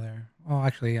parade over there. Oh,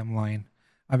 actually, I'm lying.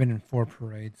 I've been in 4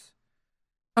 parades.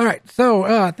 All right,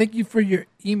 so thank you for your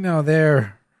email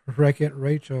there, Wreck-It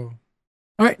Rachel.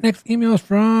 All right, next email is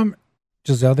from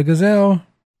Giselle the Gazelle.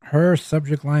 Her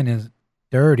subject line is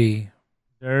dirty.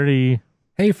 Dirty.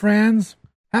 Hey, friends.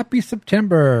 Happy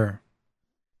September.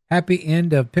 Happy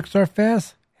end of Pixar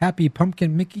Fest. Happy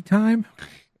Pumpkin Mickey time.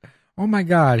 Oh, my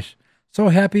gosh. So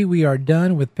happy we are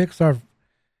done with Pixar.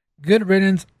 Good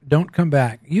riddance. Don't come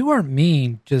back. You are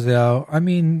mean, Giselle. I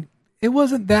mean, it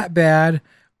wasn't that bad.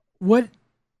 What?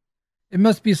 It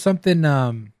must be something.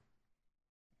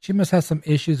 She must have some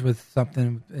issues with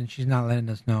something, and she's not letting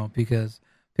us know, because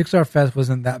Pixar Fest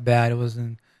wasn't that bad. It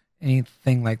wasn't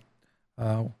anything like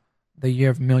the Year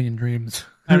of Million Dreams.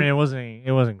 I mean, it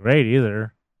wasn't great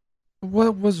either.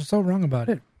 What was so wrong about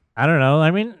it? I don't know.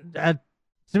 I mean,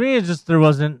 to me, it's just there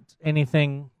wasn't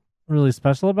anything really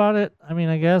special about it. I mean,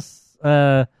 I guess.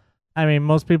 I mean,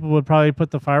 most people would probably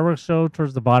put the fireworks show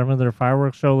towards the bottom of their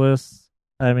fireworks show list.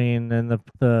 I mean, and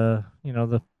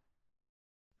the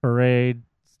parade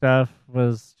stuff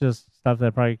was just stuff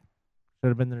that probably should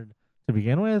have been there to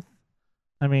begin with.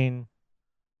 I mean,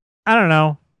 I don't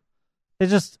know.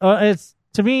 It's just it's,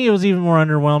 to me, it was even more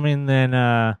underwhelming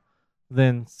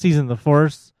than Season of the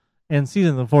Force, and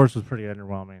Season of the Force was pretty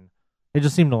underwhelming. It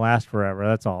just seemed to last forever.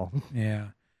 That's all. Yeah.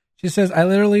 She says, I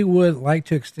literally would like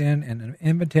to extend an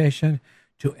invitation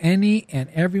to any and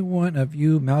every one of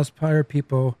you Mousepire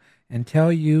people and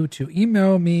tell you to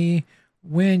email me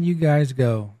when you guys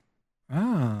go.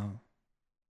 Oh,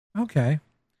 okay.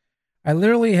 I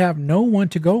literally have no one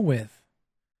to go with.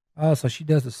 Oh, so she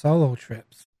does the solo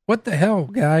trips. What the hell,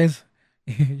 guys?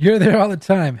 You're there all the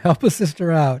time. Help a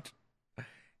sister out.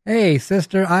 Hey,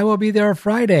 sister, I will be there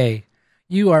Friday.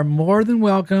 You are more than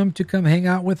welcome to come hang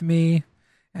out with me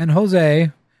and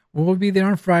Jose. We'll be there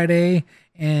on Friday,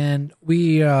 and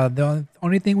the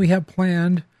only thing we have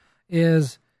planned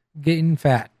is getting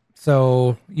fat.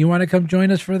 So you want to come join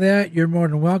us for that? You're more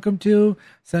than welcome to.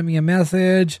 Send me a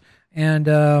message,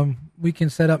 and we can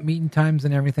set up meeting times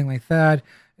and everything like that.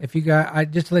 If you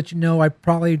got, just to let you know, I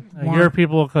probably your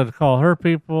people could call her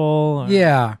people. Or...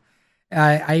 Yeah,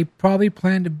 I probably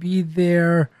plan to be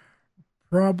there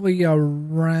probably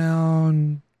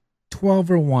around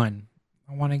 12 or 1.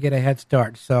 I want to get a head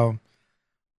start. So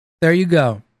there you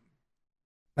go.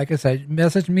 Like I said,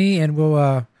 message me and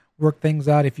we'll work things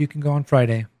out if you can go on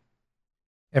Friday.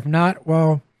 If not,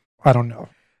 well, I don't know.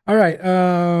 All right.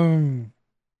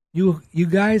 You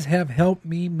guys have helped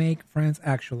me make friends,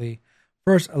 actually.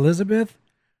 First Elizabeth,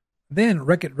 then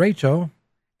Wreck-It Rachel,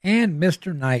 and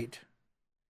Mr. Knight.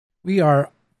 We are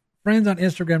friends on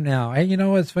Instagram now. And you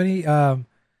know what's funny?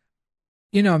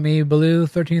 You know me,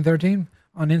 Baloo1313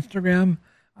 on Instagram.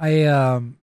 I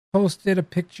posted a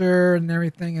picture and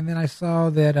everything, and then I saw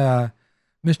that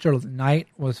Mr. Knight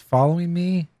was following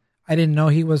me. I didn't know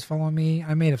he was following me.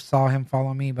 I may have saw him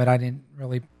follow me, but I didn't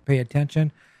really pay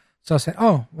attention. So I said,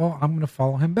 oh, well, I'm going to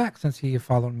follow him back since he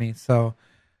followed me. So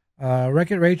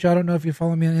Wreck-It Rachel, I don't know if you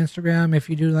follow me on Instagram. If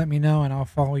you do, let me know, and I'll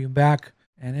follow you back.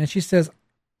 And then she says,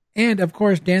 and, of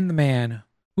course, Dan the Man,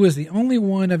 who is the only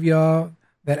one of y'all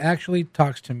that actually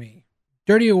talks to me.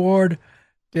 Dirty Award.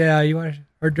 Yeah, you want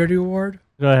her Dirty Award?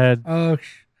 Go ahead. Oh,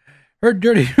 her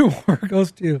Dirty Award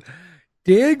goes to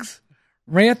Diggs,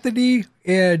 Ranthony,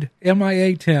 and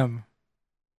MIA Tim.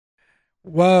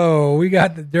 Whoa, we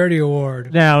got the Dirty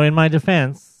Award. Now, in my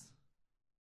defense,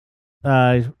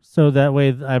 so that way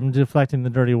I'm deflecting the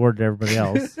dirty word to everybody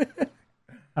else.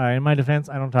 In my defense,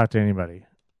 I don't talk to anybody.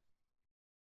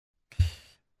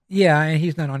 Yeah, and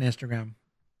he's not on Instagram.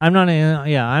 I'm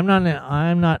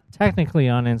not technically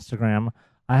on Instagram.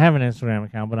 I have an Instagram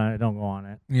account, but I don't go on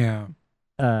it.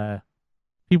 Yeah.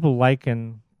 People like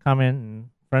and comment and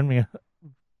friend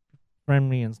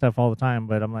me and stuff all the time,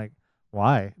 but I'm like,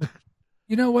 why?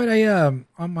 You know what? I on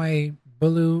my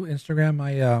Baloo Instagram,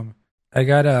 I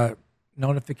got a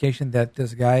notification that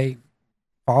this guy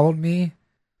followed me.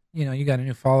 You know, you got a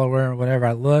new follower or whatever.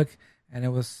 I look, and it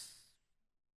was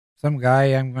some guy,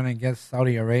 I'm going to guess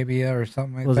Saudi Arabia or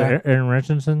something like that. Was it Aaron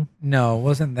Richardson? No, it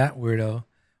wasn't that weirdo.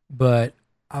 But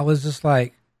I was just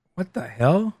like, what the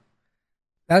hell?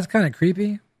 That's kind of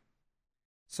creepy.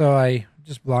 So I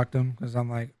just blocked him because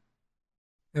I'm like,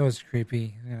 it was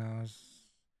creepy. You know.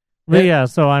 But yeah,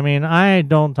 so I mean, I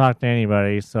don't talk to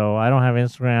anybody, so I don't have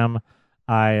Instagram.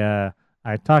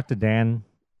 I talk to Dan,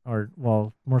 or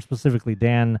well, more specifically,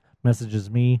 Dan messages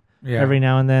me every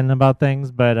now and then about things.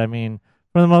 But I mean,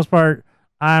 for the most part,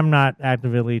 I'm not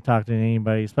actively talking to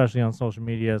anybody, especially on social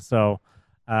media. So,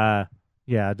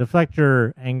 yeah, deflect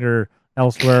your anger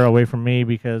elsewhere, away from me,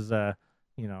 because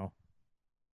you know,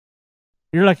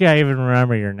 you're lucky I even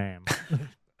remember your name.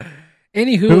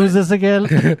 Anywho, who is this again?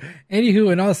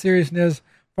 Anywho, in all seriousness,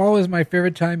 fall is my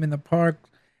favorite time in the park,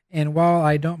 and while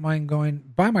I don't mind going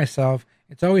by myself,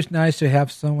 it's always nice to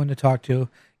have someone to talk to,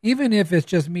 even if it's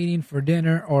just meeting for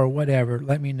dinner or whatever.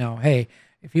 Let me know. Hey,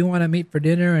 if you want to meet for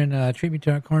dinner and treat me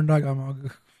to a corn dog,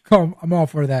 I'm all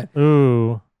for that.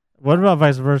 Ooh, what about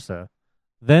vice versa?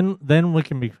 Then we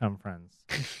can become friends.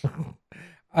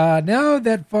 Now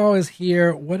that fall is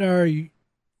here, what are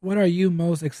you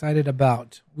most excited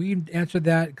about? We answered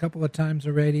that a couple of times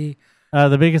already.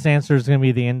 The biggest answer is going to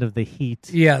be the end of the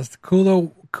heat. Yes,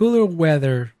 cooler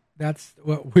weather. That's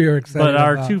what we're excited about. But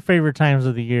our two favorite times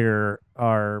of the year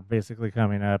are basically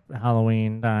coming up: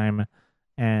 Halloween time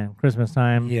and Christmas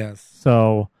time. Yes.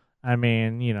 So, I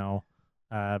mean, you know,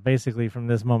 basically from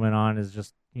this moment on is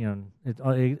just, you know,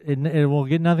 it will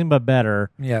get nothing but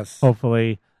better. Yes.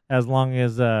 Hopefully, as long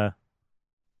as it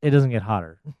doesn't get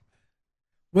hotter.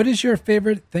 What is your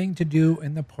favorite thing to do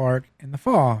in the park in the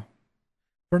fall?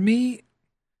 For me,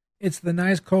 it's the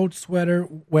nice cold sweater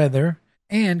weather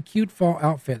and cute fall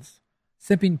outfits,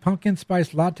 sipping pumpkin spice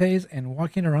lattes and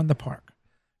walking around the park.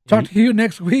 Talk to you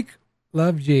next week.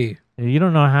 Love, G. You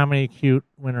don't know how many cute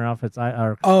winter outfits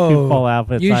cute fall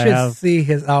outfits I have. You should see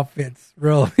his outfits,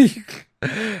 really.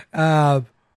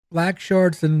 Black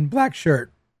shorts and black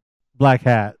shirt. Black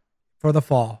hat. For the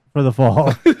fall. You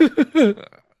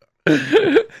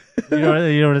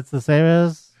know what it's the same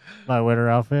as? My winter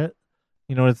outfit.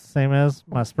 You know what it's the same as?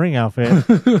 My spring outfit.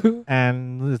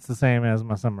 And it's the same as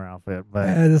my summer outfit. But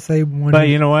the same one. But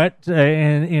you know what?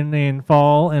 In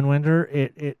fall and winter,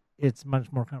 it's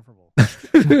much more comfortable.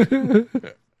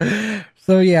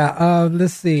 So yeah,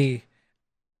 let's see.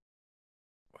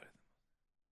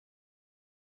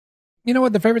 You know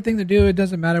what? The favorite thing to do, it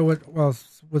doesn't matter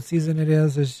what season it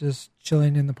is. It's just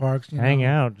chilling in the parks. Hang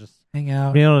out. Just hang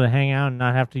out. Be able to hang out and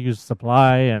not have to use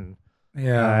supply and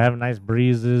have nice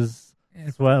breezes.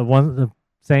 The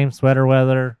same sweater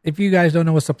weather. If you guys don't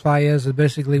know what supply is,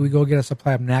 basically we go get a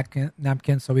supply of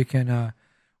napkins so we can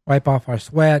wipe off our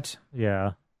sweat.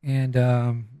 Yeah. And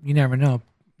you never know.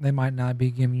 They might not be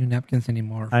giving you napkins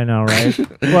anymore. I know, right?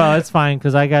 Well, it's fine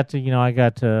because I got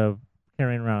to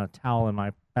carrying around a towel in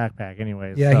my backpack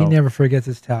anyways. Yeah, so he never forgets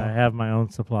his towel. I have my own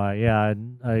supply. Yeah,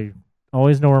 I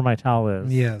always know where my towel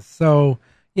is. Yes. So,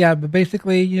 yeah, but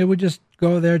basically, we just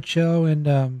go there, chill, and,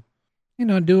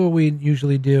 do what we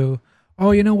usually do. Oh,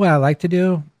 you know what I like to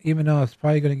do, even though it's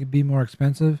probably going to be more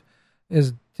expensive,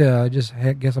 is to just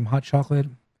get some hot chocolate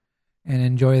and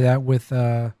enjoy that with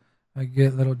a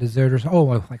good little dessert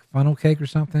like funnel cake or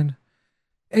something.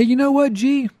 Hey, you know what,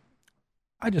 G?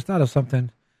 I just thought of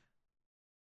something.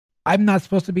 I'm not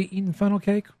supposed to be eating funnel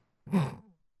cake.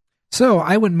 So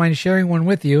I wouldn't mind sharing one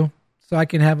with you so I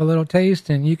can have a little taste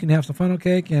and you can have some funnel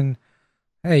cake. And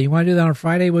hey, you want to do that on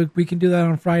Friday? We can do that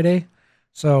on Friday.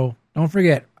 So don't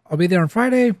forget, I'll be there on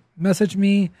Friday. Message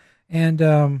me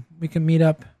and we can meet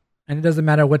up. And it doesn't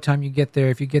matter what time you get there.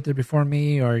 If you get there before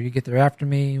me or you get there after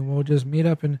me, we'll just meet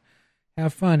up and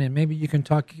have fun. And maybe you can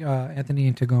talk Anthony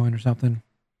into going or something.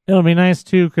 It'll be nice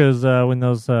too, because when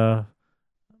those,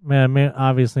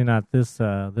 obviously not this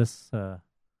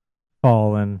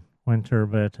fall and winter,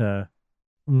 but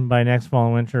by next fall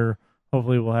and winter,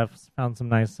 hopefully we'll have found some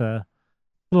nice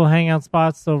little hangout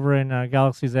spots over in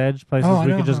Galaxy's Edge, places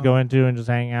we could just go into and just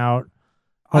hang out.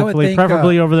 Hopefully,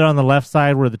 preferably over there on the left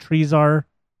side where the trees are.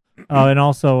 And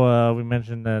also, we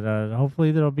mentioned that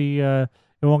hopefully there'll be it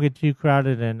won't get too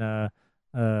crowded and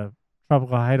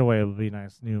Tropical Hideaway will be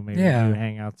nice new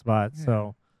hangout spot. Yeah.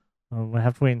 So we'll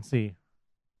have to wait and see.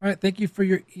 All right, thank you for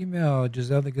your email,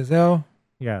 Giselle the Gazelle.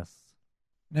 Yes.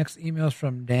 Next email is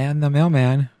from Dan the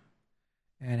Mailman,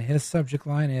 and his subject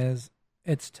line is,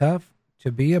 "It's tough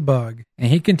to be a bug." And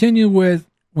he continued with,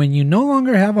 "When you no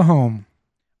longer have a home."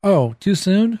 Oh, too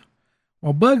soon?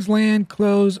 Well, Bugs Land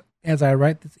close as I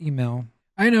write this email.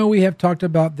 I know we have talked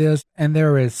about this, and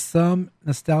there is some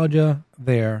nostalgia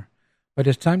there, but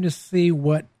it's time to see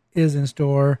what is in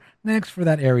store next for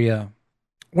that area.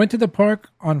 Went to the park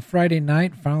on Friday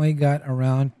night, finally got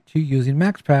around to using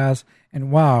MaxPass,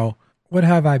 and wow, what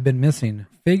have I been missing?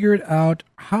 Figured out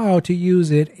how to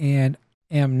use it and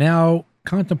am now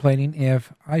contemplating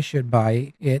if I should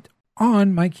buy it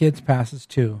on my kids' passes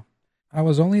too. I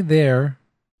was only there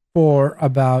for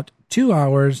about 2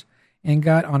 hours and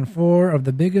got on 4 of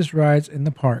the biggest rides in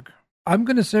the park. I'm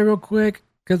going to say real quick,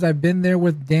 because I've been there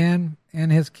with Dan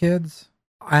and his kids,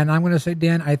 and I'm going to say,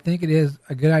 Dan, I think it is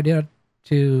a good idea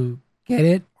to get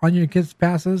it on your kids'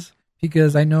 passes,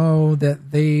 because I know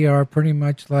that they are pretty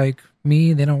much like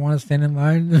me. They don't want to stand in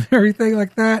line and everything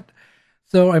like that.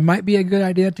 So it might be a good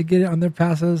idea to get it on their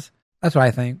passes. That's what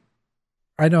I think.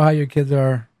 I know how your kids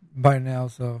are by now,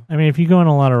 so. I mean, if you go on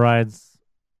a lot of rides,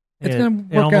 it's going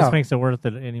to work out. It almost makes it worth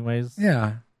it anyways.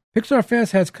 Yeah. Pixar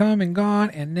Fest has come and gone,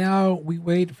 and now we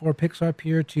wait for Pixar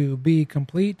Pier to be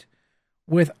complete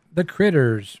with the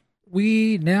critters.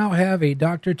 We now have a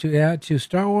doctor to add to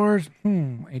Star Wars.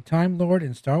 A Time Lord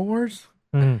in Star Wars?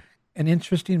 An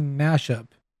interesting mashup.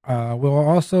 We'll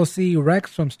also see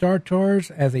Rex from Star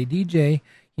Tours as a DJ.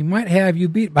 He might have you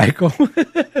beat, Michael.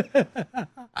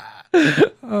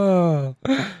 Oh.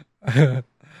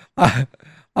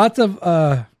 Lots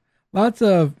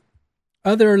of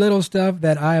other little stuff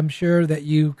that I am sure that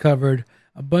you covered.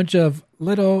 A bunch of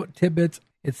little tidbits,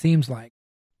 it seems like.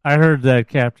 I heard that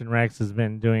Captain Rex has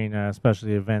been doing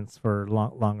specialty events for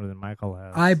longer than Michael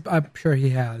has. I'm sure he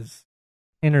has.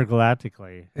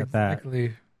 Intergalactically, at that.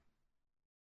 Exactly.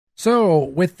 So,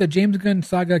 with the James Gunn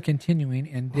saga continuing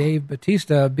and Dave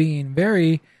Bautista being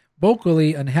very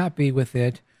vocally unhappy with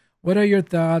it, what are your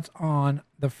thoughts on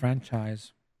the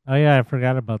franchise? Oh yeah, I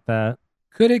forgot about that.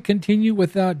 Could it continue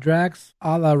without Drax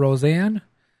a la Roseanne?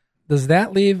 Does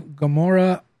that leave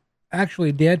Gamora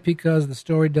actually dead because the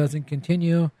story doesn't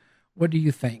continue? What do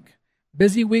you think?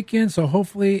 Busy weekend, so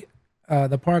hopefully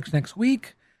the park's next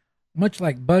week. Much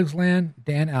like Bugs Land,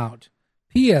 Dan out.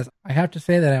 P.S. I have to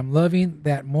say that I'm loving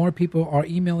that more people are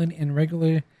emailing in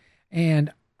regularly,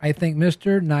 and I think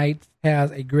Mr. Knight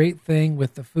has a great thing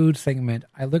with the food segment.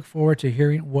 I look forward to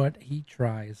hearing what he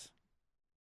tries.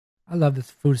 I love this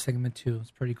food segment too.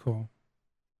 It's pretty cool.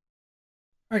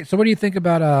 All right, so what do you think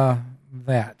about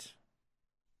that?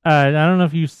 I don't know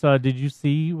if you saw. Did you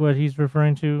see what he's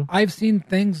referring to? I've seen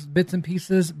things, bits and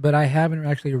pieces, but I haven't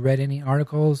actually read any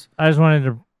articles. I just wanted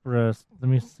to let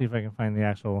me see if I can find the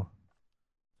actual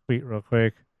tweet real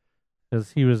quick,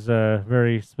 because he was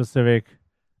very specific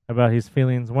about his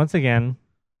feelings once again.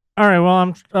 All right,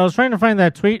 well, I was trying to find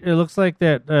that tweet. It looks like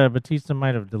that Bautista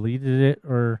might have deleted it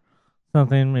or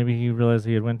something. Maybe he realized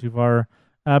he had went too far.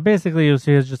 Basically, it was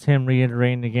just him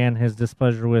reiterating again his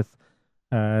displeasure with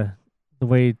the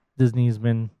way Disney's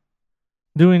been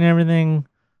doing everything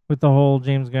with the whole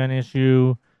James Gunn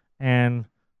issue and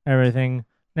everything.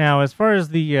 Now, as far as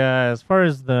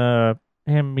the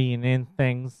him being in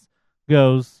things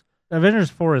goes,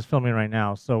 Avengers 4 is filming right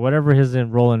now, so whatever his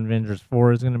role in Avengers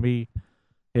 4 is going to be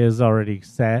is already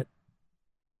set.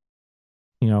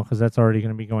 You know, because that's already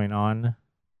going to be going on,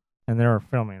 and they're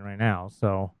filming right now.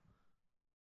 So,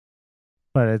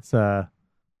 but it's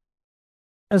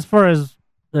as far as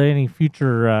any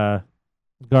future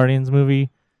Guardians movie,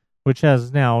 which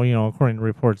has now, according to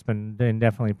reports, been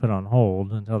indefinitely put on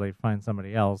hold until they find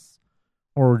somebody else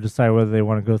or decide whether they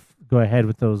want to go ahead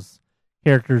with those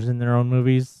characters in their own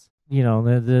movies.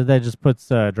 That just puts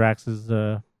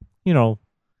Drax's,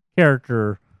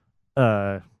 character,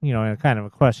 in kind of a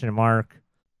question mark.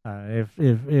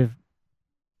 If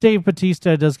Dave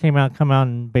Bautista does come out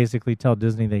and basically tell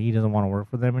Disney that he doesn't want to work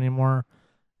for them anymore,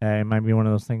 it might be one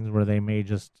of those things where they may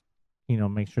just,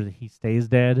 make sure that he stays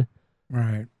dead.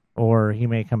 Right. Or he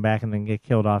may come back and then get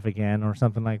killed off again or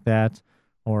something like that.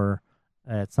 Or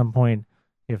at some point,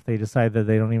 if they decide that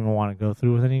they don't even want to go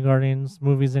through with any Guardians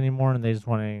movies anymore and they just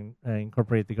want to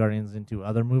incorporate the Guardians into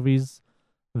other movies,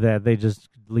 that they just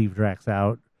leave Drax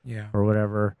out. Yeah. Or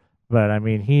whatever. But I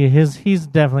mean, he's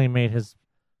definitely made his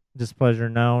displeasure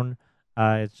known.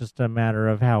 It's just a matter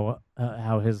of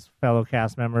how his fellow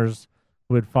cast members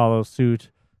would follow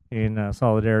suit in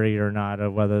solidarity or not,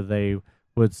 of whether they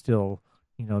would still,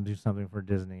 do something for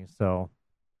Disney. So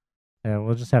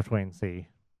we'll just have to wait and see.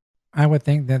 I would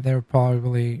think that they would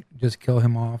probably just kill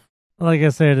him off. Like I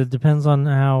said, it depends on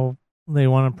how they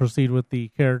want to proceed with the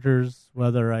characters,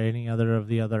 whether any other of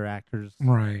the other actors,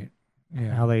 right?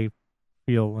 Yeah, how they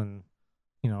feel, and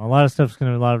a lot of stuff's a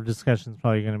lot of discussions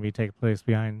probably going to be take place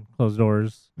behind closed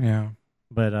doors. Yeah,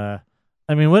 but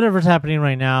I mean, whatever's happening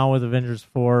right now with Avengers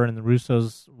 4 and the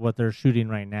Russos, what they're shooting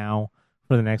right now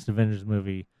for the next Avengers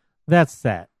movie, that's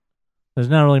set. There's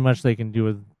not really much they can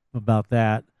do about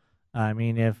that. I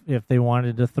mean, if they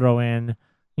wanted to throw in,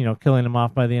 killing him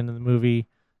off by the end of the movie,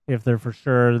 if they're for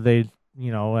sure, he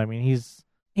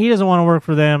doesn't want to work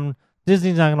for them.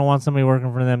 Disney's not going to want somebody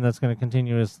working for them that's going to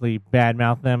continuously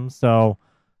badmouth them. So,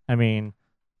 I mean,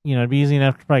 it'd be easy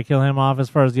enough to probably kill him off. As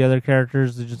far as the other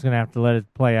characters, they're just going to have to let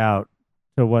it play out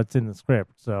to what's in the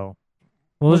script. So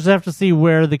we'll just have to see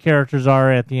where the characters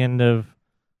are at the end of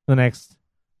the next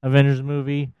Avengers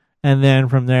movie. And then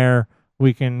from there,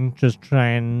 we can just try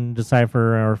and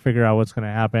decipher or figure out what's going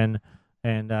to happen.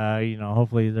 And,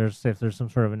 hopefully if there's some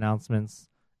sort of announcements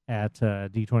at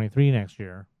D23 next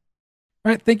year.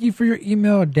 All right. Thank you for your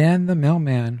email, Dan the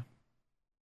Mailman.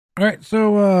 All right.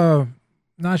 So,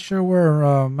 not sure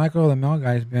where Michael the Mail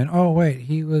Guy's been. Oh, wait.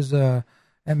 He was at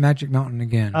Magic Mountain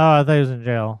again. Oh, I thought he was in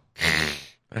jail.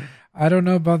 I don't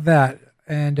know about that.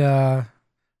 And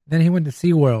then he went to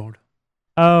SeaWorld.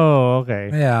 Oh, okay.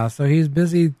 Yeah, so he's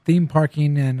busy theme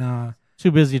parking and...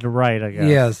 too busy to write, I guess.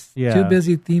 Yes, yeah. Too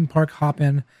busy theme park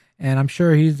hopping, and I'm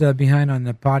sure he's behind on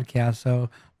the podcast, so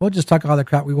we'll just talk all the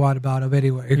crap we want about him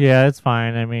anyway. Yeah, it's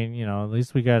fine. I mean, at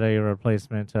least we got a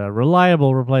replacement, a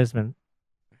reliable replacement.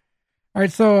 All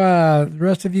right, so the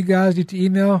rest of you guys need to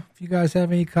email. If you guys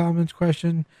have any comments,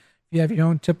 questions, if you have your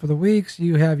own tip of the weeks,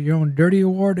 you have your own dirty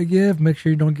award to give, make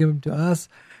sure you don't give them to us.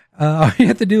 All you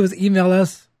have to do is email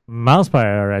us.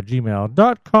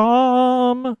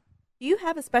 mousepire@gmail.com. Do you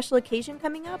have a special occasion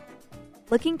coming up?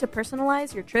 Looking to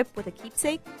personalize your trip with a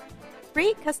keepsake?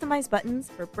 Create customized buttons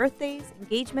for birthdays,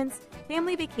 engagements,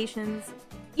 family vacations,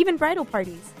 even bridal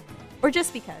parties, or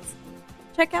just because.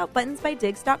 Check out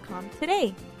buttonsbydiggs.com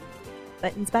today.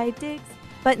 Buttons by Diggs,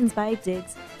 Buttons by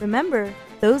Diggs. Remember,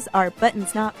 those are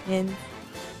buttons, not pins.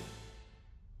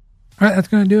 All right, that's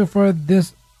going to do it for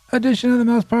this edition of the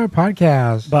Mouse Power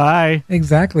Podcast. Bye.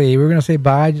 Exactly. We're going to say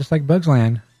bye just like Bugs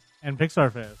Land. And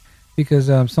Pixar Fest. Because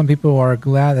some people are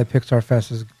glad that Pixar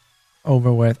Fest is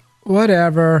over with.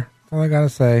 Whatever. That's all I got to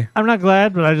say. I'm not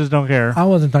glad, but I just don't care. I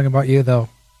wasn't talking about you, though.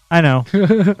 I know.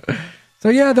 So,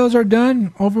 yeah, those are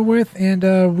done, over with,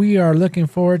 and we are looking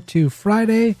forward to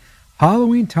Friday,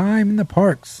 Halloween time in the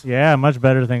parks. Yeah, much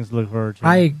better things to look forward to.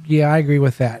 I agree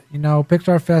with that.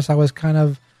 Pixar Fest, I was kind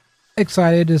of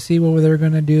excited to see what they were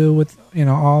going to do with,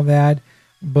 all that,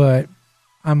 but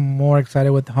I'm more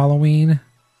excited with Halloween.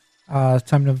 It's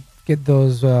time to get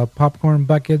those popcorn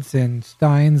buckets and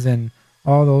steins and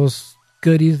all those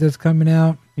goodies that's coming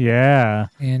out. Yeah.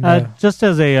 And just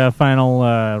as a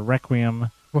final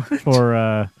requiem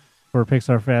for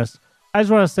Pixar Fest, I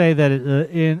just want to say that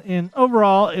in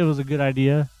overall it was a good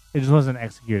idea. It just wasn't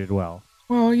executed well.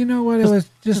 Well, you know what? It was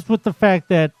just with the fact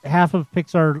that half of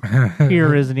Pixar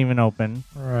Pier isn't even open.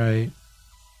 Right.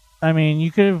 I mean,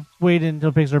 you could have waited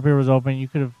until Pixar Pier was open. You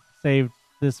could have saved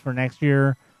this for next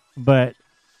year, but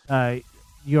they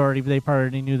probably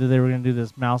already knew that they were going to do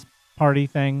this mouse party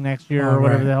thing next year or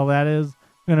whatever the hell that is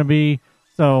going to be.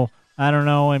 So I don't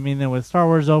know. I mean, then with Star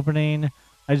Wars opening,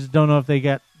 I just don't know if they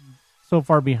get so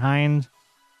far behind.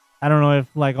 I don't know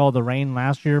if like all the rain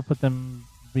last year put them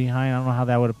behind. I don't know how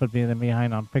that would have put them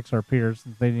behind on Pixar Pier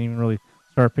since they didn't even really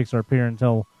start Pixar Pier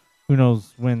until who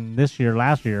knows when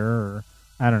last year, or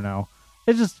I don't know.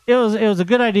 It was a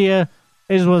good idea.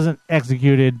 It just wasn't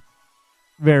executed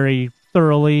very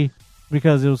thoroughly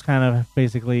because it was kind of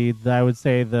basically, I would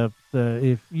say,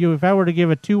 if I were to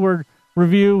give a 2-word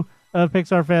review of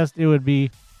Pixar Fest, it would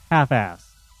be half-assed.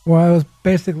 Well, it was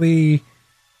basically,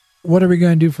 what are we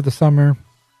going to do for the summer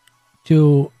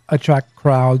to attract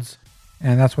crowds?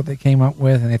 And that's what they came up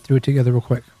with, and they threw it together real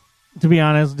quick. To be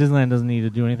honest, Disneyland doesn't need to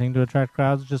do anything to attract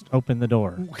crowds. Just open the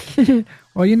door.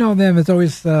 Well, you know them. It's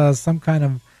always some kind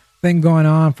of thing going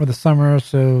on for the summer,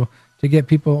 so to get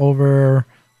people over,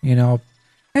 you know.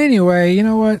 Anyway, you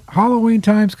know what? Halloween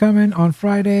time's coming on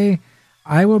Friday.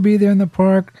 I will be there in the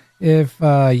park. If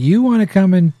you want to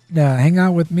come and hang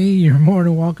out with me, you're more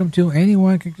than welcome to.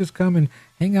 Anyone can just come and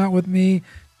hang out with me.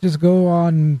 Just go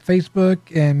on Facebook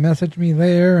and message me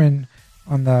there, and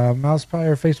on the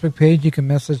Mousepire Facebook page, you can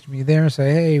message me there and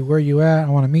say, hey, where you at? I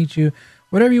want to meet you.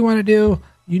 Whatever you want to do,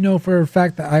 you know for a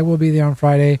fact that I will be there on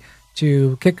Friday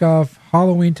to kick off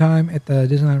Halloween time at the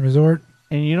Disneyland Resort.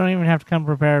 And you don't even have to come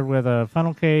prepared with a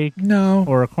funnel cake. No.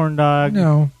 Or a corn dog.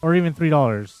 No. Or even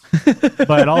 $3.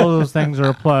 But all of those things are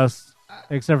a plus,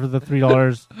 except for the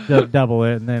 $3. Double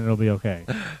it, and then it'll be okay.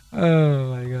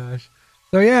 Oh, my gosh.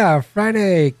 So, yeah,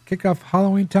 Friday, kick off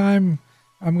Halloween time.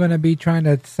 I'm going to be trying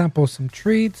to sample some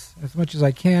treats as much as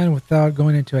I can without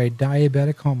going into a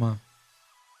diabetic coma.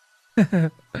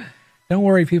 Don't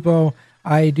worry, people.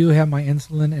 I do have my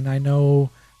insulin, and I know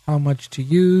how much to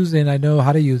use, and I know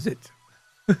how to use it.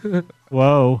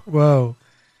 Whoa. Whoa.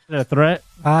 Is that a threat?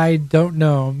 I don't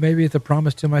know. Maybe it's a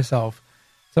promise to myself.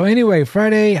 So anyway,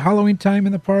 Friday, Halloween time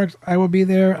in the parks. I will be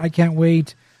there. I can't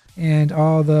wait. And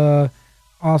all the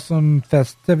awesome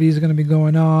festivities are going to be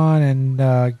going on,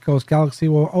 and Ghost Galaxy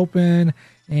will open,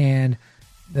 and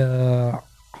the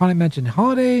Haunted Mansion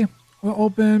Holiday will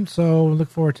open, so look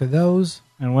forward to those.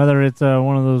 And whether it's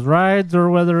one of those rides or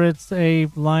whether it's a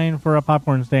line for a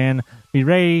popcorn stand, be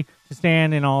ready to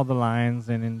stand in all the lines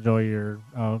and enjoy your...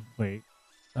 Oh, wait.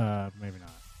 Maybe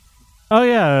not. Oh,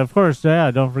 yeah, of course.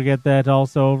 Yeah, don't forget that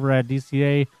also over at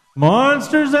DCA,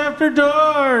 Monsters After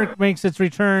Dark makes its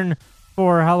return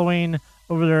for Halloween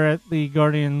over there at the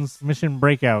Guardians Mission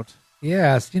Breakout.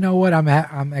 Yes, you know what?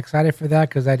 I'm excited for that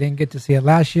because I didn't get to see it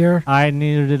last year.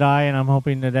 Neither did I, and I'm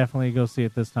hoping to definitely go see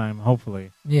it this time, hopefully.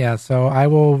 Yeah, so I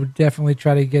will definitely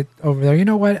try to get over there. You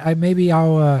know what? Maybe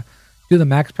I'll do the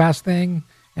Max Pass thing,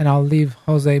 and I'll leave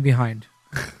Jose behind.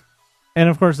 And,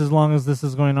 of course, as long as this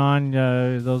is going on,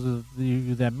 those of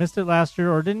you that missed it last year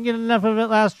or didn't get enough of it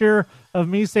last year of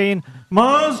me saying,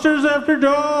 Monsters After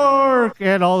Dark,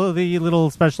 and all of the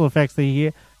little special effects that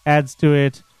he adds to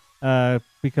it,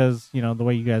 because, you know, the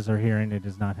way you guys are hearing it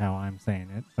is not how I'm saying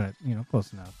it, but, you know,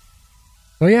 close enough.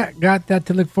 So, yeah, got that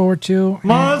to look forward to.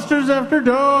 Monsters After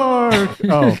Dark!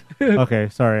 Oh, okay,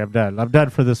 sorry, I'm done. I'm done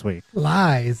for this week.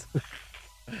 Lies.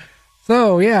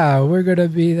 So, yeah, we're going to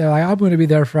be there. I'm going to be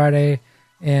there Friday,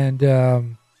 and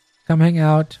come hang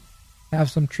out,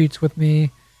 have some treats with me.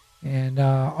 And,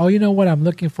 you know what I'm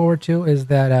looking forward to is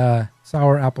that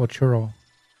sour apple churro.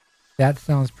 That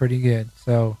sounds pretty good.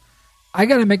 So, I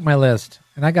got to make my list,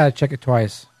 and I got to check it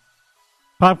twice.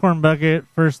 Popcorn bucket,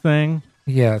 first thing.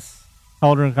 Yes.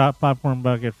 Cauldron popcorn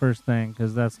bucket, first thing,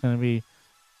 because that's going to be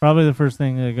probably the first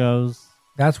thing that goes.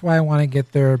 That's why I want to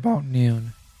get there about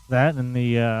noon. That and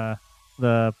the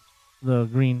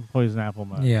green poison apple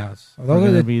mug. Yes, so those are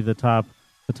going to be the top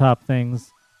things,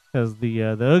 because the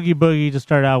Oogie Boogie to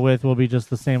start out with will be just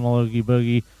the same old Oogie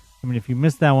Boogie. I mean, if you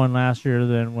missed that one last year,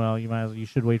 then well, you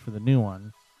should wait for the new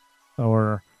one.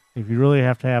 Or if you really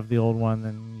have to have the old one,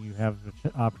 then you have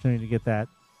the opportunity to get that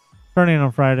starting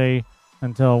on Friday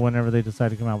until whenever they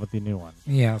decide to come out with the new one.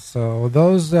 Yeah. So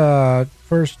those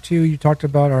first two you talked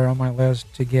about are on my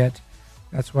list to get.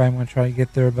 That's why I'm going to try to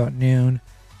get there about noon.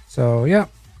 So, yeah,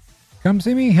 come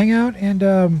see me, hang out,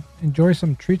 and enjoy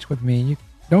some treats with me.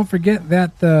 Don't forget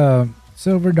that the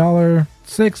Silver Dollar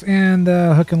 6 and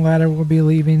the Hook and Ladder will be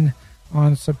leaving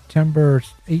on September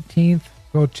 18th.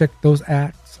 Go check those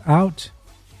acts out,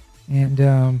 and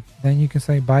then you can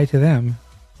say bye to them.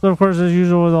 So, of course, as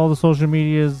usual with all the social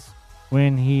medias,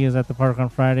 when he is at the park on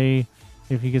Friday,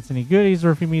 if he gets any goodies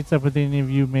or if he meets up with any of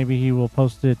you, maybe he will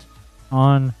post it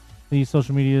on the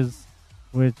social medias,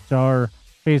 which are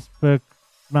Facebook,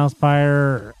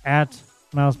 Mousepire, at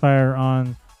Mousepire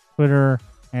on Twitter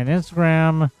and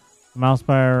Instagram,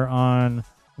 Mousepire on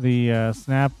the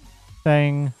Snap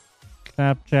thing,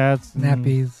 Snapchats,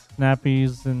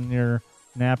 Snappies, and your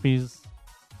nappies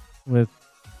with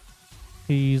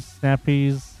peas,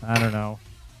 snappies. I don't know.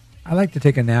 I like to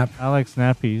take a nap. I like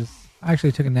snappies. I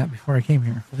actually took a nap before I came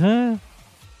here.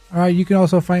 All right, you can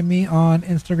also find me on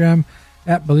Instagram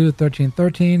at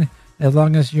Baloo1313. As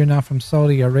long as you're not from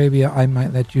Saudi Arabia, I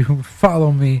might let you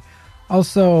follow me.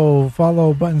 Also,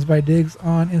 follow Buttons by Diggs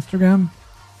on Instagram.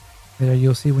 There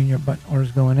you'll see when your button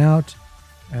order's going out.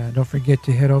 Don't forget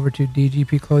to head over to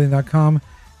dgpclothing.com.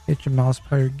 Get your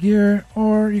Mousepire gear,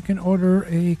 or you can order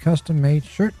a custom-made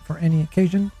shirt for any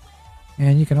occasion.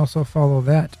 And you can also follow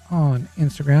that on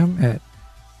Instagram at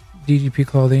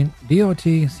dgpclothing,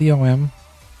 DOTCOM.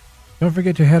 Don't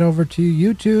forget to head over to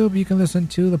YouTube. You can listen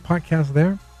to the podcast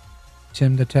there.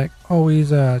 Tim the Tech always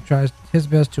tries his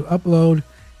best to upload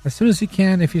as soon as he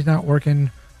can if he's not working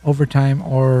overtime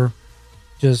or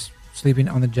just sleeping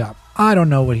on the job. I don't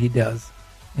know what he does.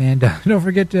 And don't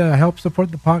forget to help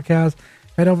support the podcast.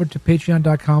 Head over to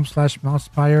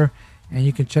patreon.com/mousepire and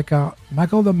you can check out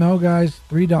Michael the Mail Guy's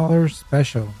 $3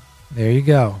 special. There you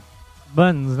go.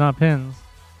 Buttons, not pins.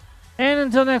 And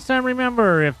until next time,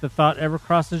 remember, if the thought ever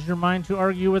crosses your mind to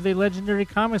argue with a legendary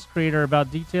comics creator about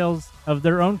details of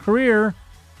their own career,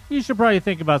 you should probably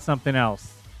think about something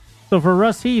else. So for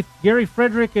Russ Heath, Gary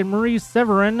Frederick, and Maurice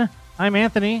Severin, I'm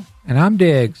Anthony. And I'm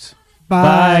Diggs.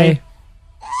 Bye.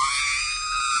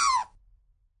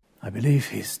 I believe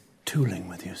he's tooling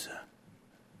with you, sir.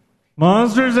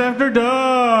 Monsters After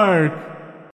Dark!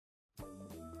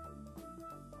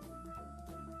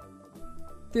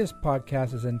 This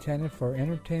podcast is intended for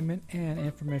entertainment and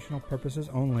informational purposes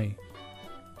only.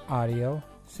 Audio,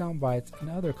 sound bites, and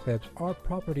other clips are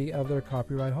property of their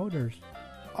copyright holders.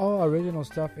 All original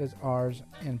stuff is ours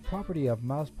and property of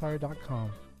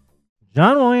mousepire.com.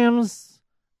 John Williams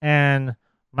and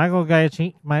Michael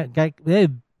Gaiachin,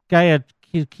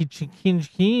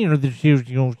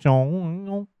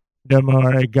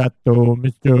 Damarigato,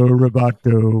 Mr.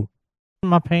 Roboto.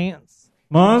 My pants.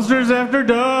 Monsters After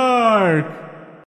Dark!